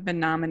should have been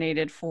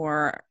nominated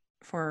for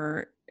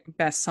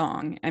best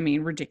song. I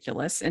mean,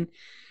 ridiculous. And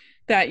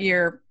that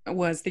year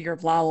was the year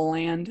of La La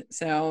Land,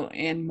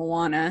 and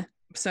Moana.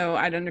 So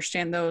I'd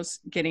understand those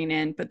getting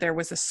in, but there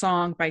was a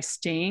song by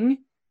Sting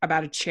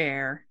about a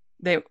chair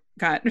that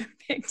got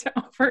picked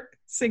over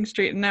Sing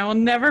Street, and I will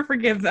never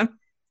forgive them.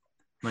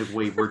 Like,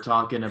 wait, we're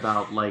talking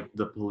about like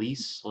the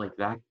police, like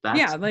that's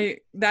Yeah,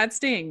 like that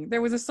Sting.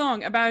 There was a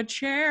song about a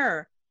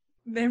chair,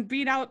 then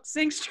beat out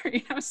Sing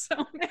Street. I was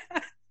so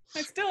mad.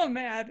 I still am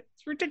mad.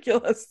 It's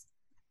ridiculous.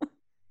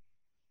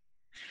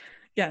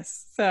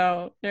 Yes,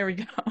 so there we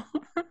go.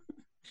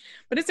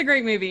 But it's a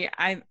great movie.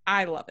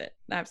 I love it.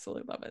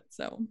 Absolutely love it.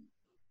 So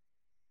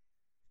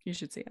you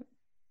should see it.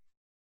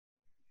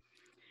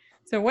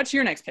 So what's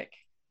your next pick?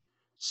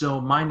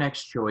 So my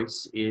next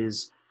choice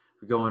is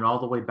going all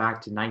the way back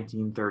to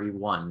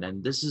 1931,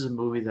 and this is a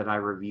movie that I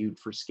reviewed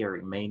for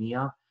Scary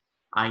Mania.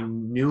 I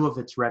knew of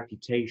its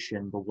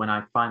reputation, but when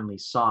I finally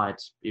saw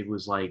it, it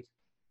was like,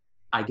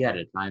 I get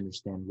it. I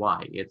understand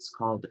why. It's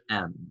called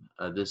M.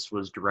 This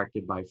was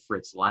directed by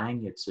Fritz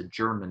Lang. It's a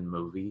German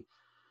movie,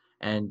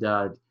 and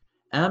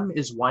M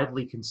is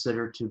widely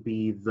considered to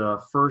be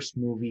the first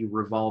movie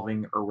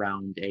revolving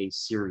around a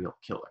serial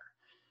killer.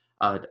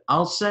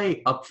 I'll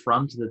say up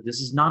front that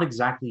this is not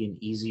exactly an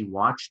easy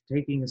watch,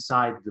 taking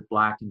aside the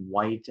black and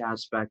white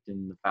aspect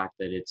and the fact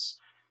that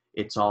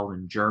it's all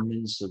in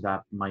German, so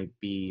that might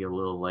be a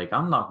little like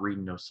I'm not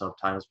reading no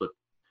subtitles, but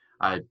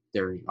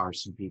there are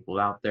some people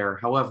out there.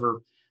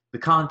 However, the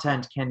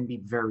content can be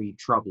very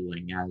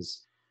troubling,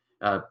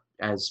 uh,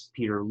 as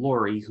Peter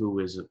Lorre, who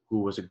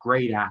was a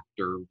great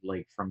actor,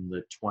 like from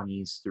the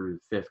 20s through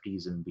the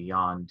 50s and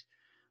beyond,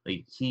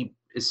 like he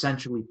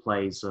essentially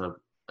plays a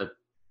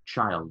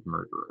child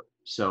murderer.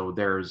 So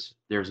there's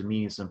a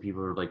meaning. Some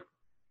people are like,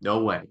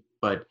 no way,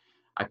 but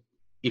I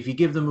if you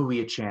give the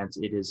movie a chance,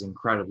 it is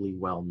incredibly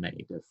well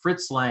made.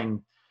 Fritz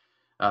Lang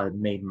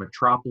made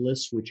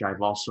Metropolis, which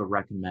I've also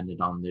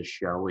recommended on this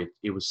show.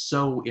 It was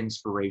so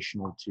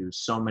inspirational to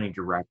so many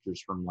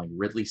directors, from like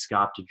Ridley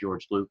Scott to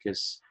George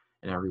Lucas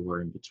and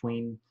everywhere in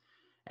between.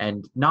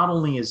 And not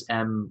only is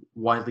M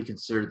widely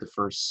considered the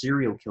first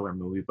serial killer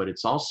movie, but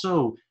it's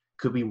also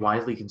could be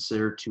widely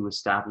considered to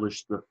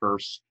establish the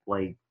first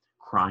like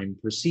crime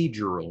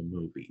procedural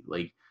movie.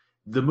 Like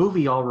the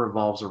movie all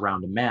revolves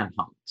around a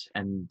manhunt,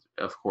 and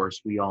of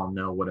course we all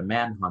know what a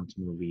manhunt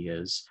movie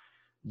is.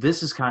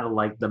 This is kind of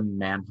like the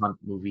manhunt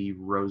movie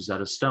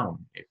Rosetta Stone,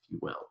 if you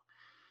will.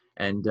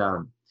 And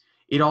the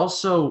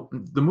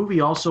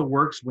movie also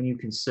works when you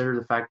consider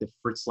the fact that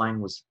Fritz Lang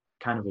was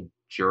kind of a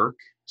jerk,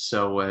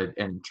 so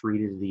and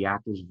treated the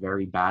actors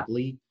very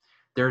badly.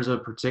 There's a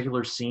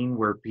particular scene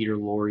where Peter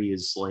Lorre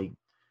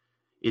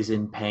is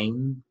in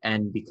pain,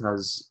 and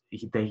because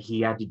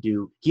he had to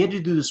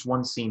do this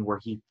one scene where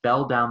he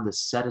fell down the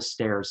set of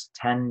stairs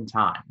 10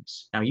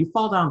 times. Now you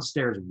fall down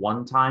stairs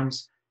one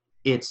times,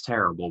 it's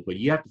terrible, but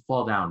you have to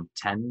fall down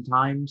 10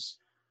 times,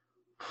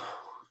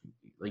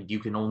 like you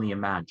can only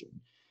imagine.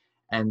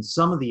 And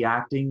some of the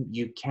acting,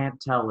 you can't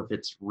tell if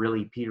it's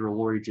really Peter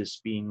Lorre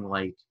just being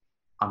like,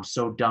 I'm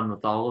so done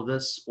with all of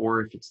this,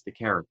 or if it's the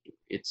character.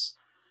 It's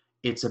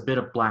a bit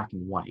of black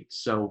and white.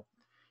 So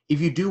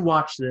if you do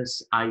watch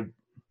this, I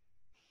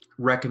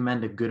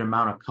recommend a good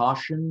amount of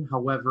caution.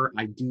 However,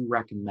 I do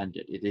recommend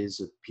it. It is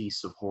a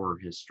piece of horror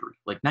history.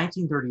 Like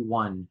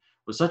 1931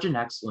 was such an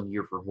excellent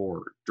year for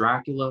horror.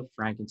 Dracula,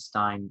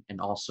 Frankenstein, and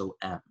also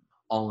M,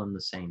 all in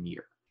the same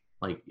year.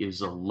 Like, it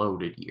was a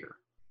loaded year.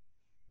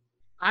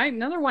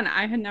 Another one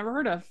I had never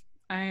heard of.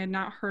 I had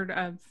not heard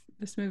of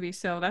this movie,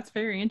 so that's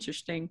very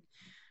interesting.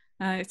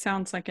 It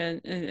sounds like an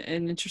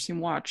interesting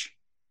watch.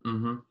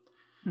 Mm-hmm.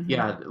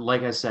 Yeah,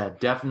 like I said,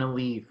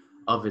 definitely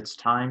of its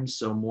time.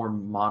 So more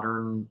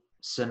modern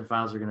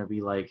cinephiles are going to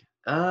be like,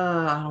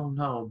 I don't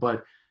know,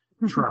 but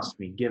trust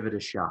me, give it a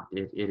shot.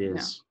 It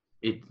is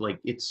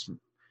it's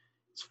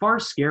far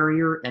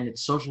scarier, and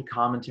its social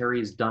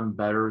commentary is done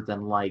better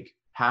than like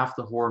half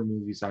the horror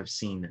movies I've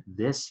seen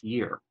this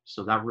year.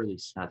 So that really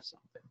says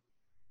something.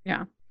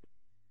 Yeah.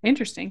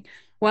 Interesting.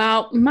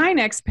 Well, my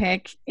next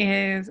pick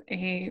is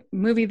a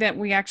movie that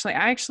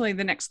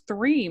the next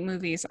three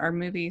movies are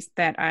movies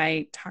that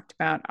I talked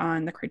about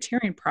on the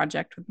Criterion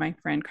Project with my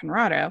friend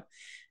Conrado.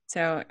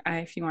 So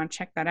if you want to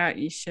check that out,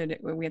 you should.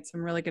 We had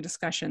some really good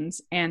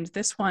discussions. And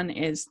this one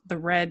is The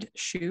Red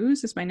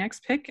Shoes is my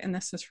next pick. And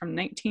this is from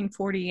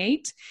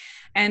 1948.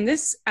 And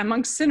this,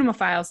 amongst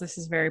cinemaphiles, this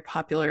is very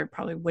popular. It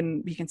probably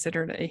wouldn't be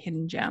considered a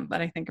hidden gem, but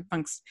I think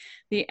amongst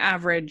the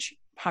average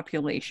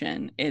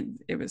population,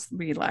 it was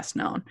really less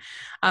known.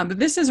 But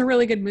this is a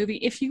really good movie.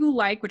 If you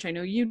like, which I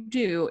know you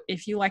do,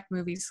 if you like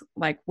movies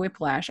like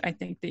Whiplash, I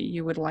think that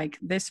you would like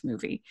this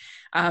movie,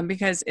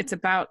 because it's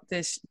about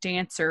this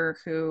dancer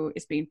who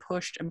is being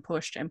pushed and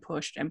pushed and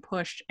pushed and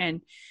pushed,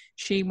 and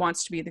she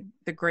wants to be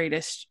the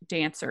greatest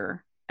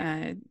dancer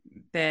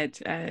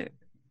but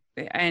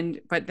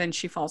then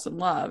she falls in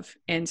love,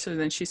 and so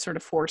then she's sort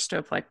of forced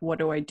of like, what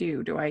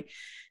do? Do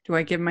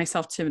I give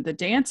myself to the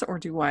dance, or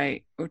do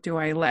I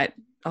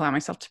allow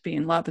myself to be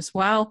in love as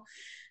well?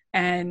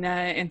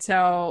 And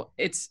so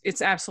it's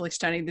absolutely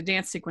stunning. The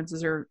dance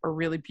sequences are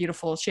really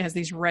beautiful. She has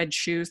these red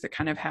shoes that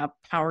kind of have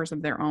powers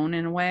of their own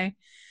in a way,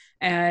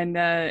 and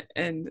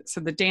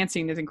so the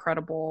dancing is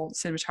incredible.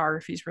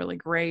 Cinematography is really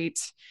great.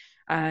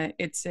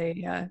 It's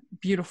a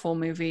beautiful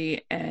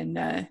movie,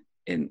 and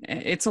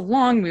it's a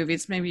long movie.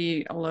 It's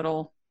maybe a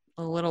little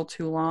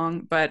too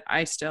long, but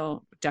I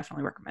still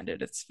definitely recommend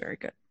it. It's very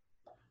good.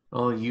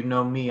 Well, you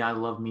know me, I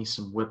love me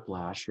some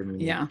Whiplash. I mean,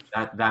 Yeah.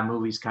 that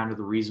movie's kind of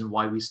the reason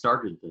why we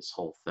started this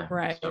whole thing.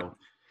 Right.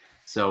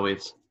 So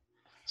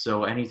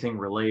anything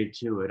related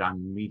to it, I'm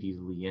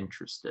immediately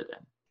interested in.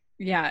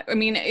 Yeah, I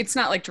mean, it's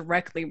not like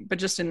directly, but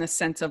just in the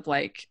sense of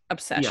like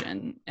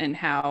obsession, and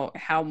how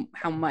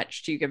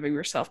much do you give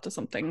yourself to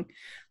something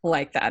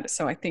like that?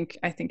 So I think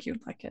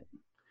you'd like it.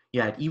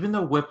 Yeah, even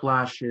though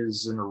Whiplash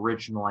is an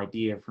original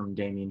idea from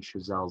Damien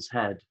Chazelle's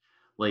head,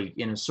 like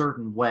in a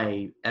certain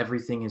way,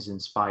 everything is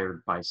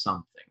inspired by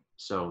something.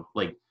 So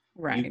like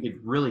Right. you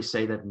could really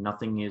say that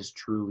nothing is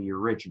truly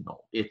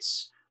original.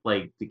 It's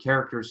like the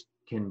characters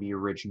can be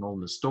original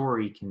and the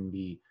story can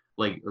be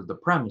like, or the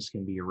premise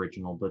can be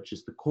original, but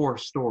just the core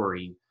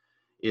story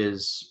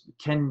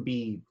can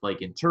be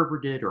like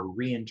interpreted or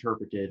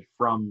reinterpreted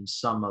from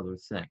some other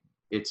thing.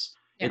 It's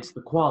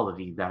the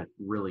quality that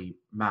really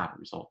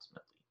matters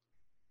ultimately.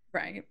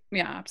 Right.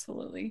 Yeah,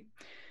 absolutely.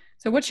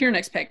 So what's your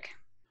next pick?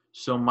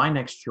 So my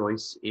next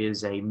choice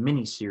is a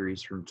mini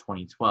series from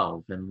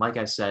 2012, and like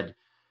I said,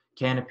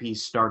 Canopy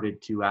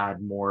started to add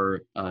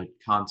more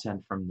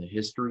content from the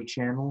History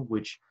Channel,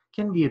 which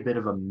can be a bit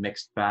of a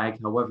mixed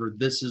bag. However,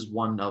 this is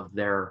one of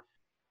their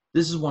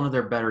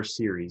better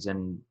series,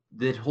 and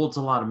it holds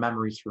a lot of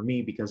memories for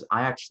me because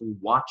I actually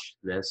watched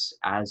this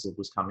as it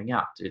was coming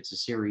out. It's a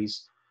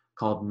series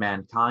called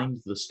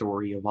Mankind: The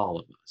Story of All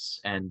of Us,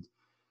 and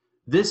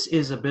This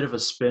is a bit of a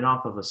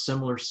spin-off of a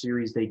similar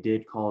series they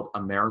did called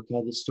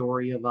America, the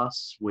Story of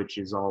Us, which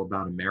is all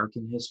about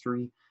American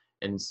history.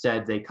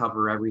 Instead, they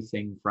cover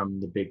everything from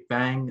the Big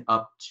Bang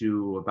up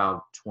to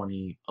about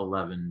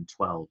 2011,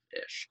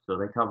 12-ish. So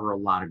they cover a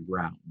lot of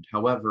ground.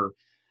 However,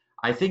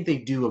 I think they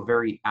do a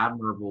very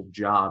admirable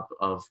job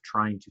of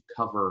trying to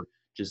cover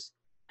just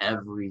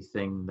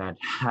everything that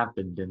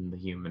happened in the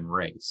human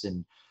race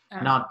and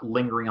Uh, not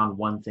lingering on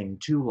one thing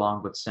too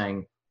long, but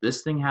saying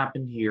this thing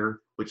happened here,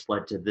 which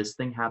led to this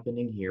thing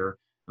happening here,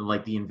 and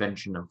like the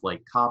invention of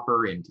like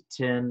copper into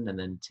tin, and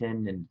then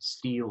tin into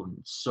steel, and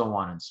so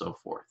on and so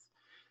forth.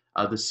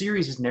 The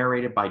series is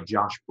narrated by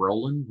Josh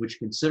Brolin, which,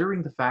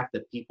 considering the fact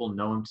that people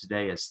know him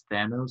today as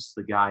Thanos,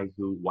 the guy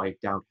who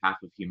wiped out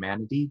half of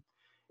humanity,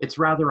 it's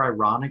rather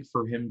ironic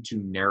for him to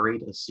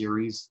narrate a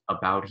series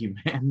about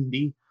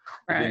humanity.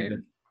 I think right.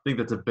 that I think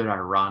that's a bit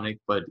ironic,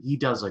 but he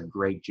does a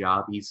great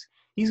job.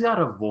 He's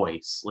got a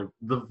voice, like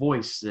the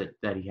voice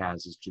that he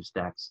has is just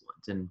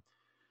excellent. And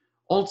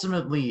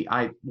ultimately,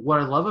 I what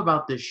I love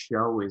about this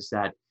show is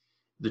that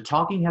the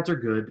talking heads are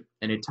good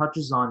and it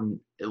touches on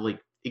like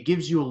it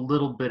gives you a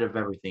little bit of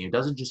everything. It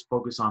doesn't just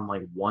focus on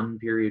like one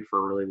period for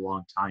a really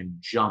long time,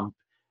 jump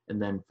and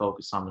then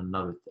focus on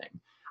another thing.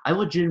 I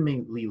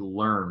legitimately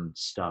learned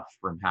stuff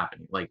from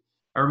happening. Like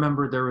I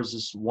remember there was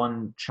this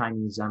one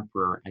Chinese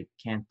emperor, I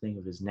can't think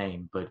of his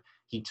name, but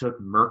he took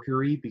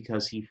mercury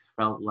because he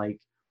felt like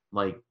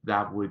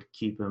that would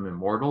keep him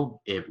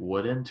immortal. It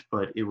wouldn't,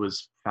 but it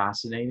was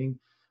fascinating.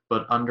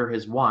 But under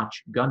his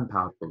watch,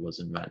 gunpowder was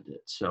invented.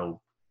 So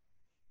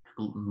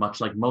much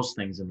like most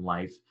things in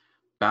life,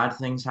 bad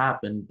things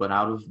happen, but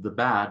out of the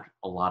bad,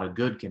 a lot of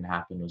good can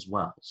happen as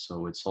well.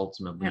 So it's Yeah.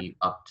 ultimately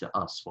up to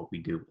us what we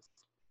do with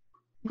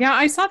it. Yeah,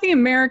 I saw the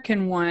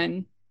American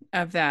one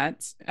of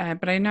that,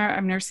 but I've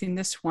never seen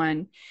this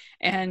one.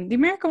 And the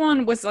American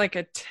one was like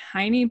a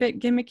tiny bit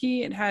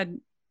gimmicky. It had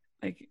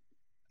like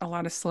a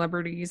lot of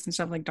celebrities and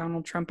stuff like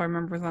Donald Trump, I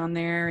remember was on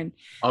there and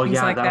Oh things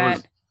yeah, like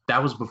that.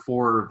 that was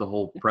before the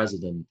whole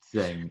president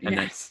thing. And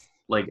then Yes.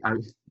 like I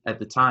at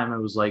the time I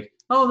was like,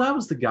 oh, that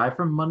was the guy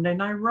from Monday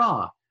Night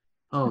Raw.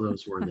 Oh,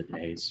 those were the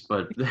days.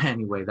 But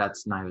anyway,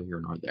 that's neither here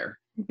nor there.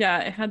 Yeah,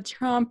 it had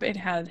Trump, it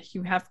had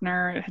Hugh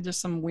Hefner, it had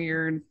just some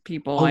weird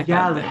people Oh I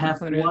yeah, had the that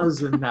Hef included.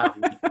 was in that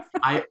one.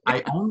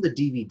 I own the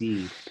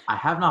DVD. I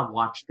have not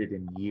watched it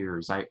in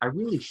years. I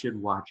really should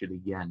watch it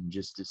again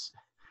just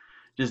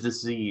to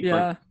see like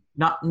Yeah.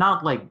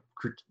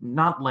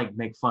 not like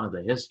make fun of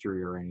the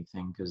history or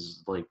anything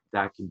because like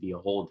that can be a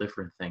whole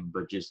different thing,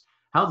 but just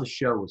how the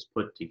show was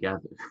put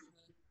together.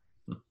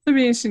 It'll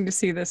be interesting to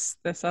see this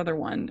other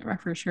one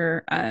for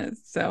sure.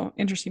 So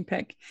interesting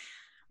pick.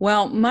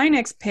 Well, my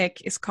next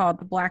pick is called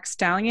The Black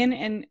Stallion,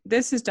 and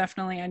this is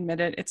definitely, I admit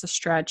it, it's a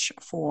stretch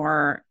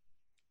for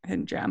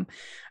Hidden Gem,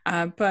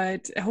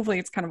 but hopefully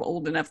it's kind of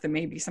old enough that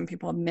maybe some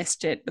people have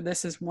missed it. But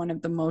this is one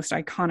of the most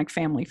iconic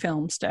family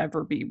films to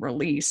ever be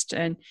released,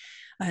 and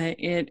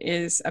it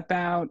is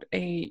about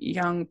a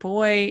young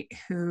boy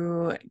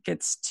who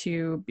gets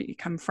to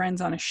become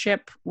friends on a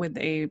ship with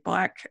a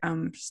black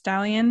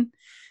stallion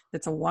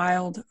that's a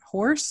wild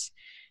horse,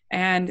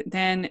 and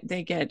then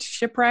they get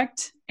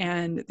shipwrecked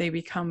and they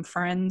become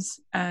friends.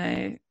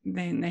 Then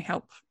they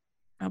help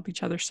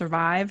each other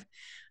survive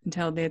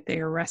until they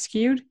are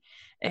rescued,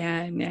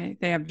 and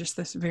they have just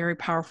this very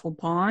powerful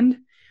bond.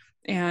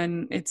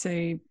 And it's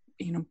a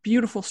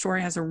beautiful story.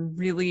 It has a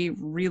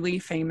really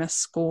famous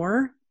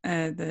score.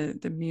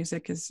 The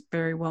music is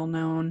very well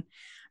known.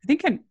 I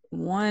think it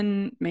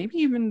won maybe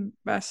even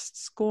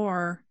best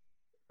score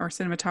or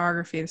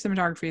cinematography. The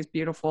cinematography is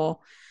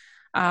beautiful,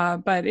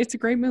 but it's a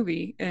great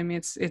movie. I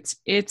mean,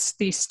 it's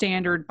the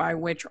standard by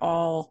which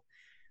all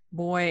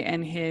boy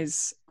and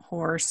his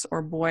horse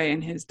or boy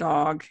and his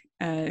dog,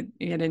 yet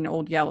in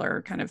Old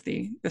Yeller, kind of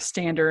the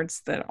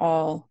standards that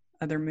all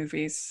other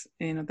movies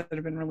that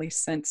have been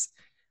released since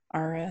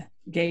are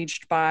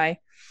gauged by.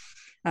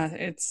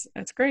 It's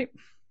great.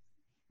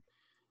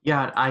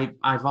 Yeah,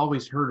 I've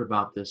always heard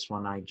about this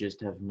one. I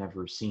just have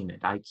never seen it.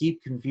 I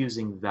keep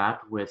confusing that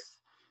with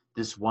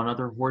this one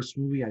other horse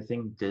movie. I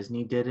think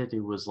Disney did it.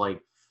 It was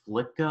like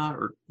Flicka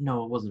or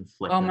no, it wasn't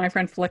Oh, Flicka. my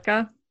friend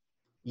Flicka.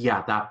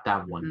 Yeah,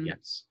 that one. Mm-hmm.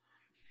 Yes.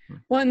 Hmm.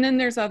 Well, and then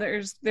there's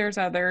others. There's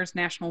others.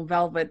 National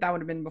Velvet, that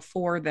would have been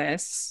before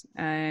this.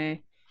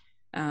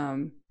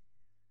 Um,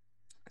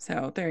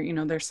 so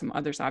there's some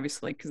others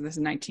obviously because this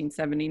is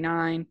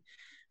 1979,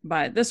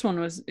 but this one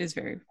is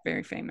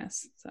very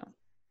famous. So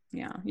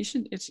yeah, you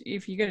should. It's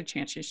if you get a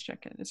chance, you should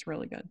check it. It's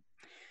really good.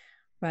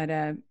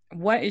 But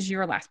what is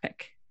your last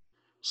pick?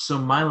 So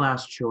my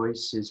last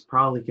choice is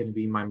probably going to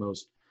be my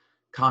most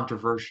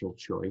controversial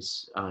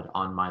choice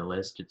on my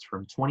list. It's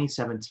from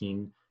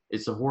 2017.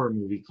 It's a horror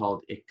movie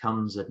called It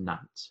Comes at Night.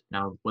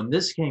 Now, when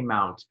this came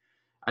out,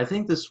 I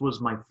think this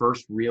was my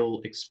first real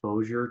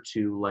exposure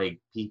to like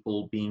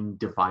people being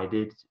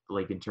divided,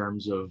 like in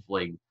terms of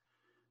like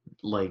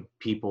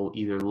people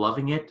either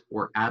loving it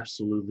or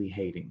absolutely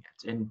hating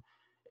it. And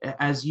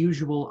as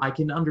usual, I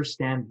can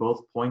understand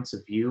both points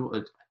of view.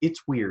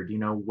 It's weird,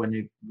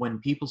 when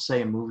people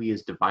say a movie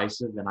is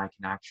divisive, and I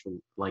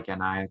actually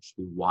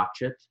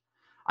watch it.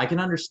 I can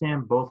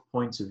understand both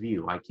points of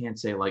view. I can't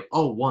say like,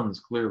 oh, one's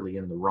clearly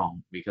in the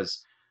wrong,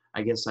 because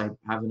I guess I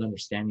have an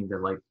understanding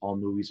that like all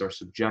movies are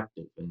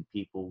subjective and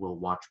people will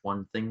watch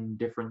one thing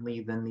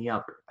differently than the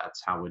other.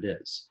 That's how it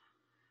is.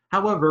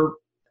 However,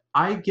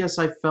 I guess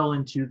I fell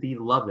into the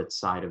love it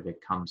side of It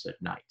Comes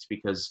at Night,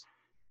 because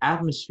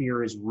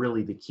atmosphere is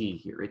really the key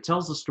here. It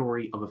tells the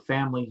story of a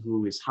family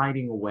who is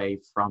hiding away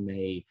from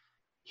a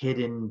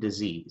hidden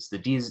disease. The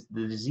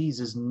disease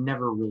is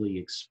never really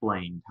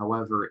explained.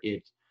 However,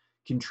 it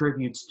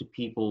contributes to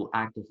people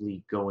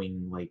actively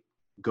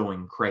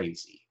going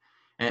crazy.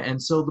 And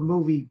so the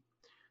movie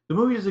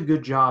does a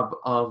good job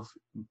of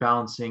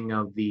balancing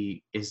of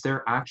the, is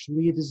there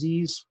actually a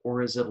disease,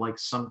 or is it like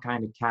some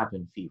kind of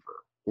cabin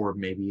fever, or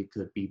maybe it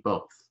could be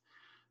both.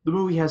 The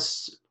movie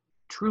has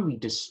truly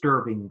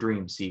disturbing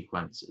dream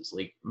sequences.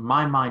 Like,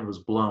 my mind was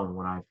blown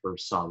when I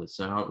first saw this,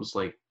 and I was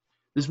like,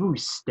 this movie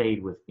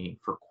stayed with me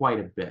for quite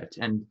a bit.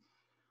 And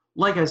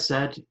like I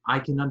said, I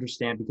can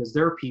understand, because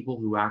there are people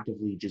who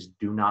actively just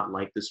do not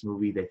like this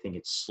movie. They think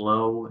it's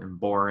slow and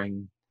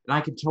boring, and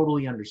I can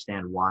totally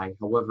understand why.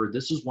 However,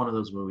 this is one of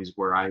those movies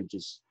where I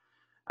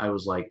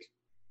was like,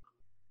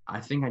 I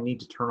think I need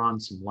to turn on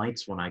some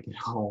lights when I get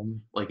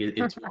home. Like,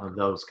 it's one of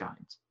those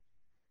kinds.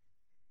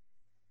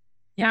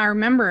 Yeah, I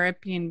remember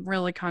it being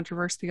really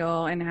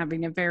controversial and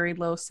having a very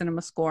low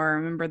cinema score. I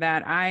remember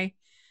that. I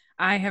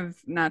have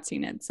not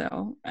seen it,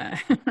 so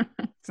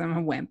 'cause I'm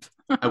a wimp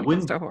I when it comes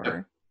wouldn't to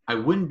horror. I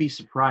wouldn't be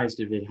surprised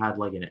if it had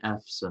like an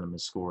F cinema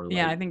score,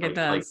 Yeah, I think it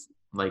does.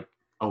 like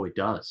oh, it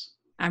does.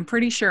 I'm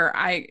pretty sure.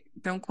 I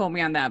don't quote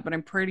me on that, but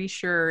I'm pretty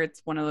sure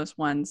it's one of those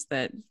ones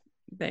that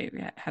they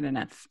had an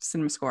F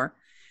cinema score.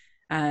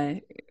 Uh,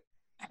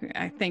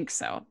 I think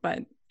so,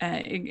 but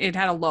it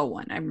had a low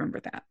one. I remember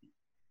that.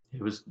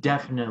 It was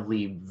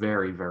definitely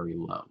very, very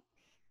low.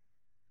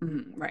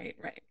 Right,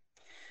 right.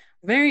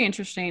 Very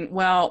interesting.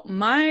 Well,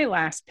 my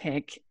last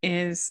pick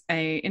is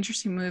a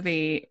interesting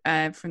movie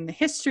from the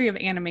history of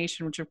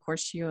animation, which of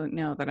course you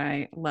know that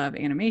I love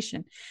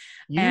animation.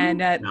 And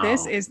You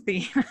this know. is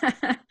the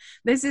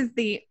this is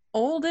the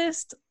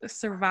oldest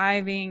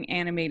surviving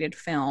animated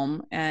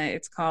film.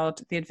 It's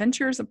called The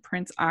Adventures of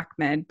Prince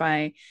Ahmed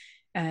by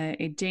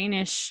a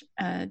Danish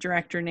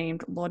director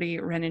named Lottie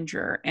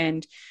Renninger,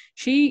 and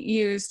she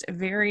used a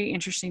very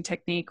interesting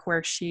technique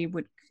where she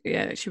would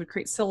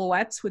create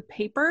silhouettes with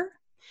paper,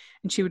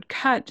 and she would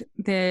cut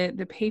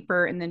the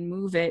paper and then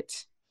move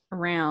it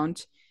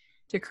around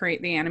to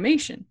create the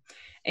animation.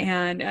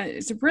 And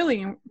it's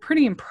really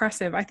pretty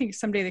impressive. I think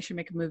someday they should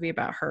make a movie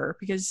about her,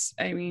 because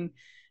I mean,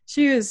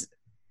 she is.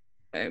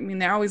 I mean,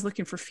 they're always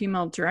looking for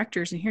female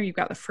directors, and here you've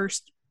got the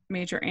first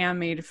major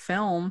animated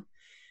film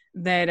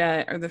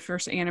that, or the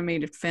first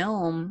animated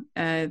film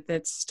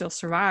that's still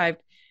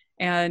survived,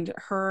 and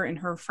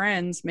her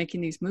friends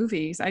making these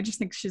movies. I just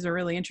think she's a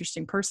really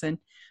interesting person.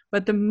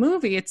 But the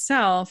movie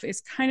itself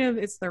is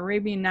it's the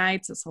Arabian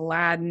Nights, it's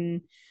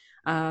Aladdin,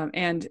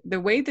 and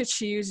the way that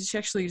she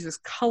actually uses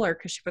color,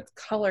 because she puts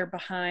color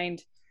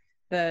behind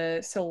the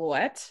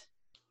silhouette,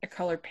 a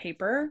colored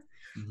paper.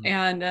 Mhm.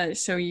 And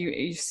so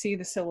you see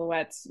the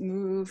silhouettes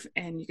move,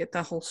 and you get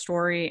the whole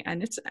story,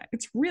 and it's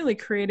really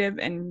creative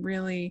and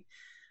really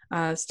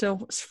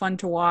still fun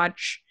to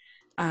watch.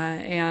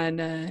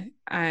 And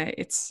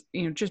it's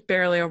just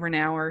barely over an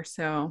hour,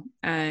 so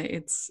and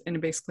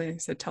it basically, like I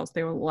said, tells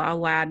the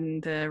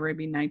Aladdin, the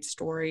Arabian Nights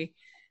story,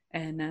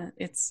 and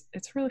it's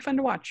really fun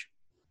to watch.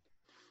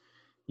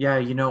 Yeah,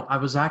 I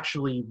was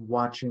actually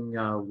watching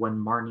when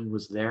Marnie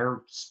was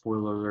there.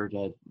 Spoiler alert,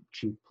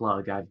 cheap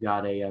plug. I've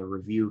got a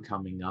review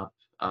coming up.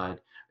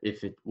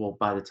 If it well,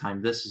 by the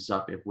time this is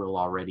up, it will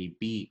already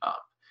be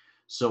up.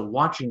 So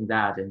watching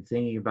that and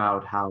thinking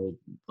about how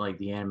like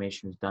the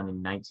animation was done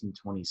in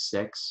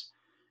 1926,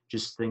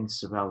 just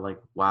thinks about like,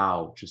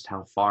 wow, just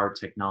how far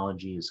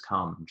technology has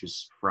come,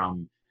 just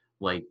from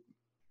like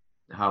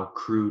how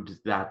crude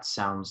that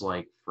sounds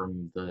like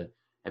from the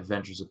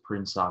Adventures of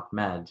Prince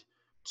Ahmed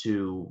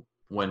to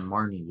when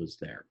Marnie was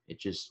there. It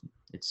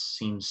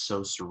seems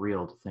so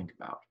surreal to think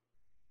about.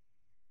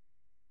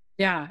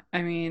 Yeah,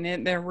 I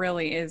mean, there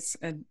really is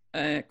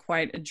a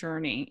quite a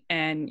journey,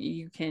 and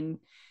you can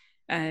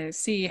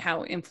see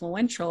how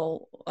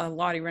influential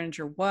Lottie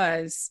Renninger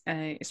was,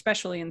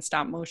 especially in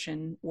stop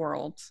motion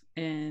world,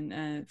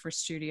 and for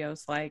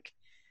studios like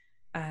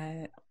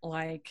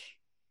Aardman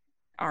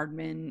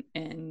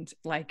and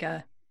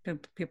Leica,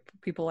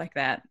 people like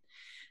that.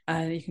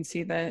 You can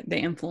see the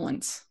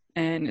influence,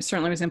 and it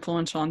certainly was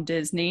influential on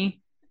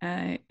Disney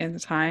at the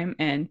time.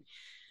 And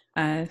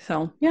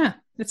so, yeah,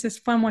 it's just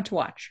a fun one to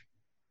watch.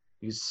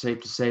 It's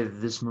safe to say that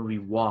this movie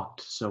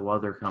walked so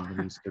other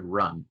companies could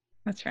run.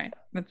 That's right.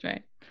 That's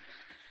right.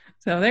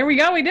 So there we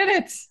go. We did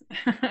it.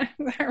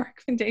 Our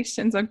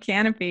recommendations on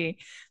Canopy.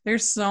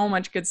 There's so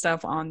much good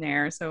stuff on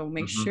there. So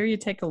make Hmm. sure you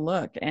take a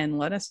look and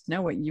let us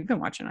know what you've been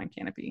watching on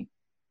Canopy.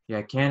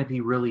 Yeah,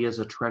 Canopy really is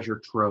a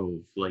treasure trove.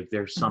 Like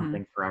there's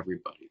something for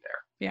everybody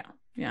there.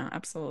 Yeah,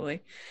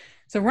 absolutely.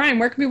 So Ryan,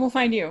 where can people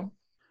find you?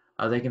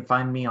 They can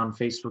find me on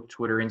Facebook,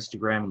 Twitter,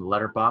 Instagram, and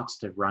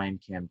Letterboxd at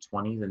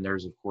RyanCam20. Then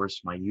there's, of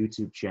course, my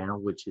YouTube channel,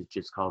 which is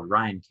just called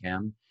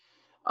RyanCam.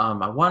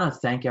 I want to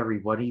thank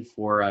everybody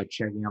for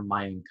checking out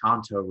my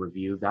Encanto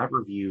review. That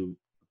review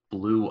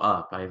blew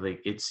up. I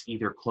think it's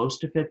either close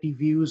to 50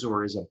 views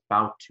or is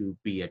about to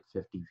be at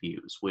 50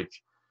 views,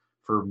 which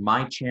for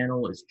my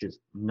channel is just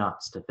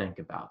nuts to think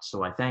about.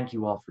 So I thank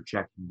you all for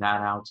checking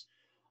that out.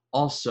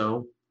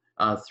 Also,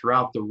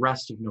 throughout the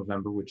rest of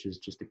November, which is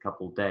just a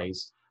couple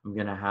days, I'm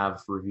going to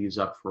have reviews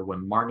up for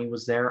When Marnie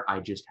Was There. I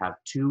just have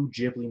 2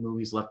 Ghibli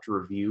movies left to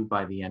review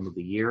by the end of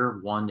the year.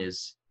 One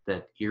is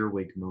that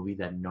Earwig movie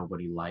that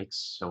nobody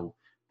likes, so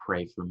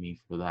pray for me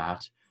for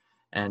that.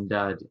 And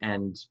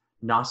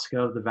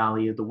Nausicaa, The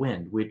Valley of the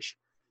Wind, which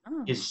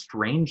is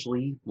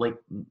strangely, like,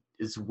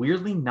 is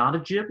weirdly not a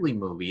Ghibli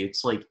movie.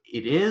 It's like,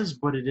 it is,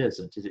 but it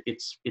isn't.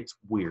 It's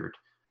weird.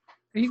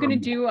 Are you going to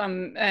do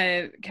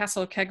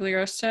Castle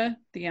Cagliostro,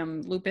 the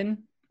Lupin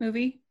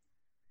movie?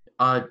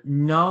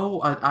 No,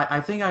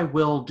 I think I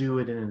will do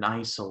it in an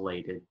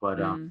isolated,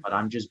 but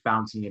I'm just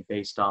bouncing it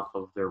based off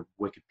of their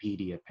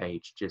Wikipedia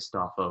page, just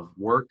off of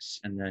works,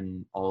 and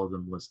then all of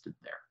them listed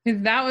there.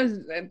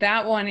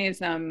 That one is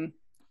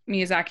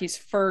Miyazaki's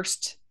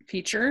first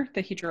feature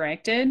that he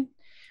directed.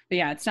 But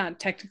yeah, it's not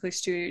technically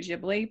Studio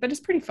Ghibli, but it's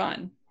pretty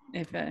fun.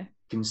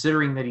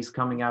 Considering that he's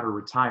coming out of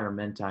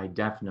retirement, I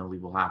definitely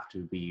will have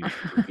to be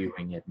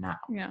reviewing it now.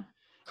 Yeah.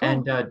 Cool.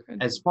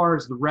 And as far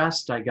as the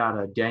rest, I got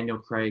a Daniel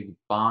Craig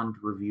Bond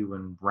review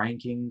and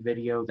ranking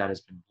video that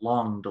has been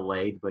long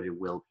delayed, but it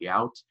will be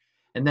out.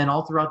 And then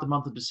all throughout the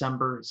month of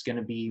December, it's going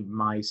to be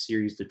my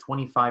series, The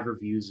 25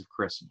 Reviews of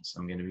Christmas.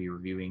 I'm going to be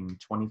reviewing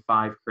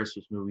 25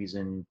 Christmas movies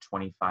in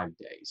 25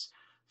 days.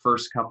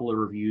 First couple of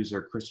reviews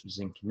are Christmas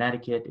in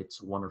Connecticut,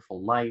 It's a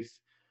Wonderful Life,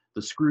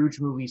 the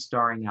Scrooge movie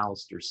starring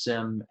Alistair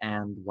Sim,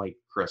 and White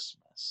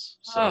Christmas.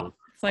 So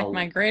it's like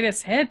my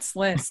greatest hits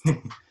list.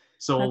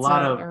 So That's a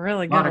lot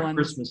of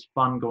Christmas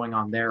fun going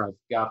on there. I've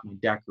got my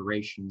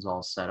decorations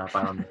all set up.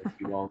 I don't know if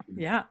you all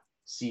can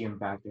see them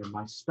back there.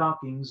 My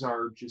stockings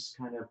are just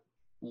kind of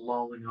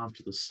lolling off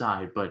to the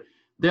side, but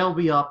they'll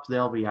be up,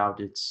 they'll be out.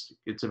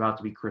 It's about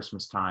to be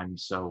Christmas time,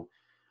 so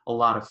a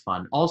lot of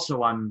fun.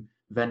 Also, I'm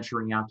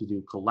venturing out to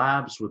do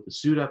collabs with the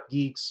Suit Up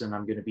Geeks, and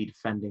I'm going to be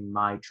defending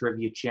my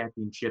trivia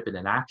championship in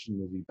an action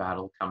movie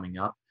battle coming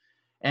up,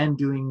 and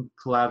doing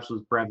collabs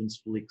with Brevin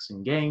Fleeks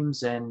and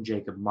Games and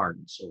Jacob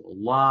Martin. So a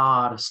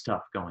lot of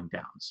stuff going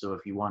down. So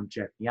if you want to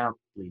check me out,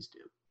 please do.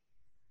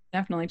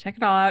 Definitely check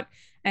it all out.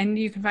 And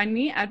you can find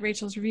me at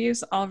Rachel's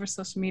Reviews, all over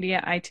social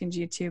media, iTunes,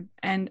 YouTube,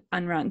 and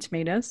on Rotten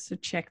Tomatoes. So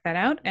check that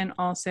out. And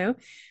also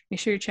make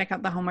sure you check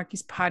out the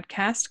Hallmarkies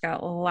podcast.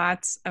 Got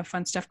lots of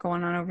fun stuff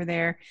going on over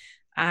there.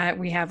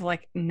 We have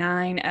like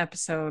 9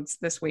 episodes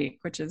this week,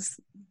 which is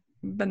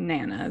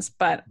bananas,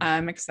 but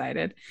I'm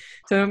excited.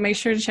 So make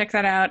sure to check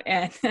that out.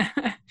 And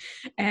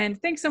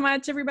and thanks so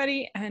much,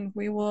 everybody. And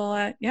we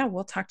will,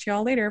 we'll talk to you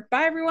all later.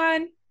 Bye,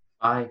 everyone.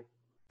 Bye.